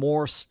more and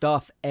more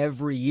stuff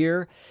every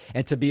year.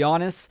 And to be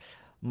honest,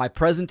 my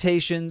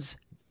presentations,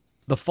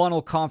 the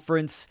funnel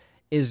conference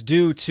is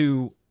due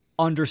to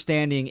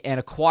understanding and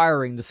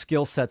acquiring the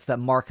skill sets that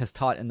Mark has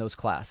taught in that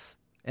class.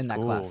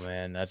 Oh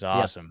man, that's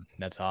awesome. Yeah.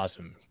 That's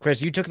awesome.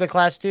 Chris, you took the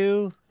class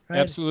too, right?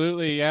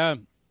 Absolutely. Yeah.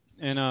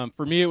 And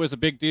for me, it was a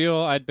big deal.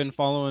 I'd been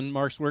following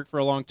Mark's work for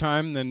a long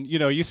time. Then,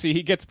 you see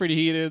he gets pretty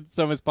heated,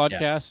 some of his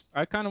podcasts.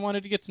 Yeah. I kind of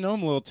wanted to get to know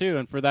him a little too.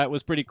 And for that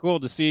was pretty cool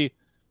to see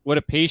what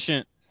a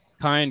patient,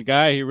 kind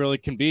guy he really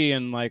can be.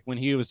 And like when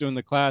he was doing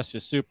the class,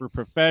 just super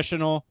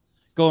professional,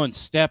 going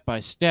step by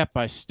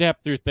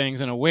step through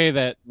things in a way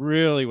that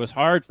really was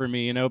hard for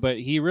me, but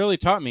he really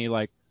taught me,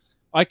 like,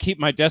 I keep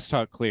my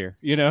desktop clear,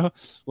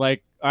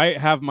 like I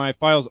have my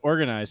files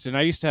organized, and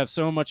I used to have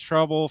so much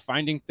trouble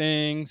finding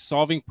things,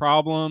 solving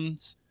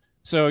problems.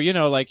 So,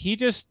 like he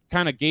just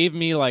kind of gave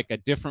me like a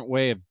different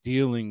way of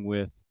dealing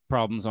with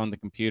problems on the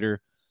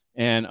computer,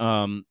 and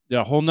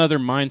a whole nother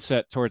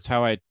mindset towards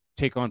how I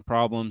take on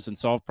problems and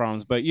solve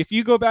problems. But if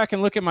you go back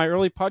and look at my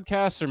early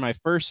podcasts or my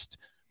first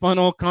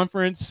funnel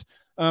conference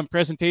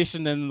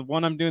presentation and the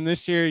one I'm doing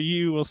this year,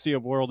 you will see a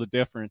world of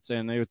difference.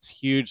 And it's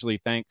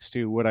hugely thanks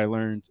to what I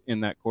learned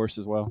in that course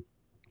as well.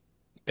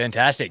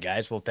 Fantastic,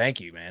 guys. Well, thank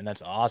you, man.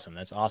 That's awesome.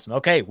 That's awesome.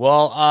 Okay.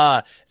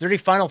 Well, is there any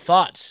final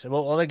thoughts?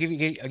 Well, I'll give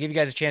you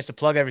guys a chance to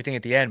plug everything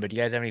at the end, but do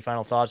you guys have any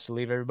final thoughts to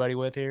leave everybody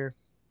with here?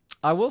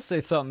 I will say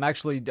something,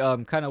 actually,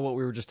 kind of what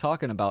we were just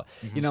talking about.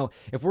 Mm-hmm.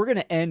 If we're going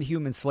to end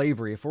human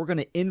slavery, if we're going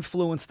to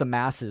influence the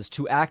masses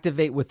to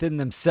activate within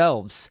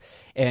themselves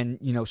and,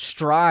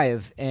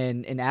 strive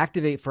and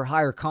activate for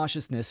higher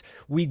consciousness,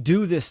 we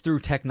do this through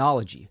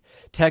technology.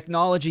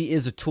 Technology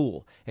is a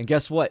tool. And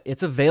guess what?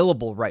 It's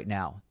available right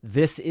now.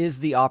 This is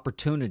the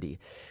opportunity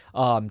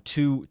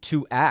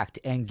to act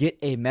and get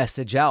a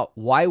message out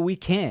while we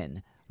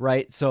can,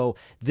 right? So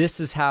this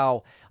is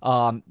how,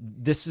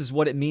 this is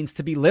what it means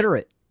to be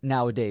literate.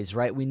 nowadays,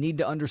 right? We need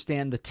to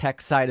understand the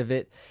tech side of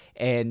it.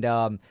 And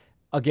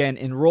again,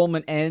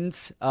 enrollment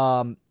ends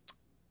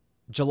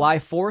July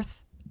 4th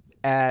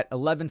at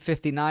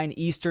 11:59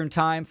 Eastern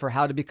time for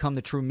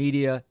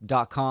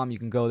howtobecomethitruemedia.com. You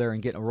can go there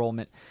and get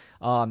enrollment.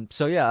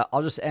 So yeah,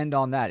 I'll just end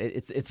on that.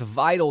 It's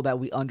vital that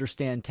we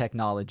understand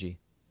technology.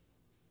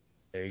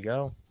 There you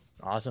go.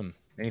 Awesome.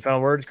 Any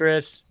final words,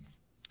 Chris?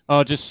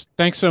 Oh, just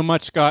thanks so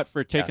much, Scott,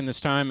 for taking this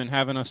time and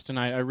having us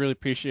tonight. I really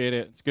appreciate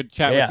it. It's good to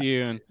chat with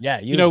you. And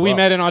we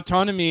met in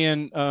Autonomy,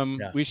 and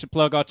we should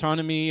plug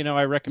Autonomy.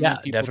 I recommend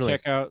people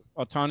check out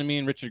Autonomy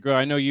and Richard Grow.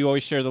 I know you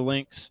always share the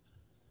links,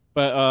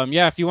 but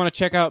if you want to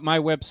check out my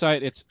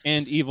website, it's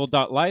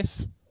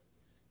endevil.life.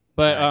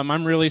 But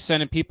I'm really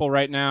sending people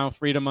right now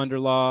freedom under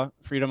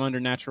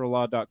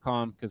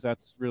naturalllaw.com, because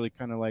that's really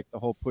kind of like the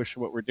whole push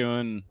of what we're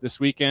doing this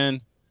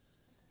weekend.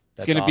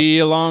 It's going to be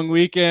a long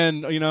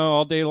weekend,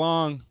 all day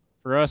long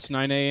for us,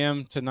 9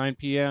 a.m. to 9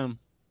 p.m.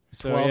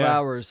 So, 12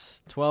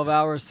 hours, 12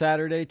 hours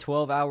Saturday,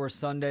 12 hours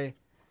Sunday.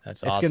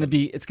 That's awesome.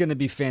 It's going to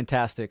be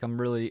fantastic.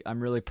 I'm really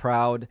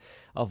proud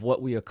of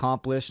what we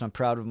accomplished. I'm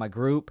proud of my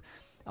group.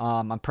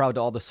 I'm proud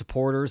to all the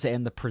supporters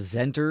and the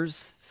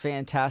presenters.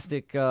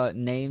 Fantastic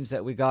names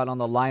that we got on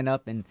the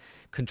lineup and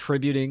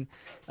contributing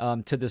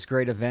to this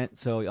great event.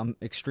 So I'm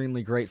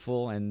extremely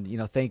grateful. And,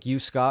 thank you,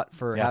 Scott,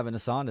 for having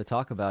us on to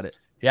talk about it.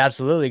 Yeah,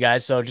 absolutely,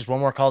 guys. So just one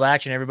more call to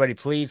action. Everybody,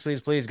 please go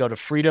to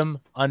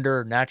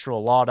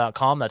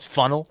freedomundernaturalllaw.com. That's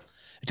funnel.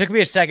 It took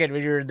me a second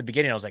when you were in the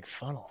beginning. I was like,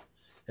 funnel.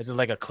 Is it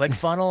like a click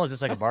funnel? Is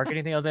this like a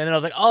marketing thing? And then I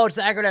was like, oh, it's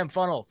the acronym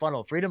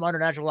funnel. Freedom under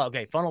natural law.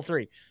 Okay, funnel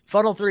 3.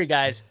 Funnel 3,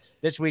 guys.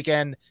 This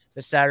weekend,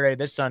 this Saturday,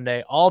 this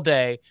Sunday, all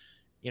day.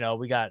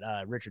 We got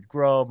Richard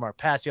Grove, Mark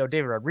Passio,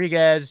 David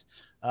Rodriguez.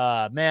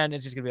 Man,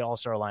 it's just going to be an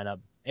all-star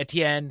lineup.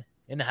 Etienne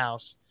in the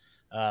house.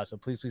 So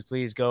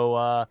please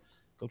go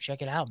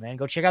check it out, man.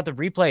 Go check out the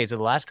replays of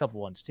the last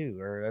couple ones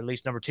too, or at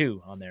least number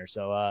 2 on there.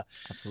 So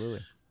absolutely.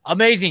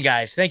 Amazing,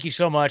 guys. Thank you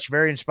so much.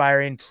 Very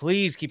inspiring.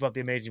 Please keep up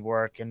the amazing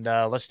work, and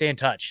let's stay in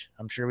touch.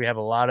 I'm sure we have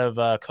a lot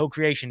of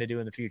co-creation to do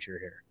in the future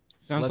here.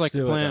 Sounds like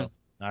a plan.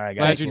 All right,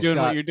 guys. Glad you're doing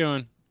what you're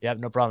doing. Yep,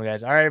 no problem,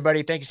 guys. All right,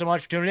 everybody. Thank you so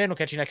much for tuning in. We'll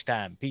catch you next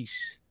time.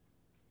 Peace.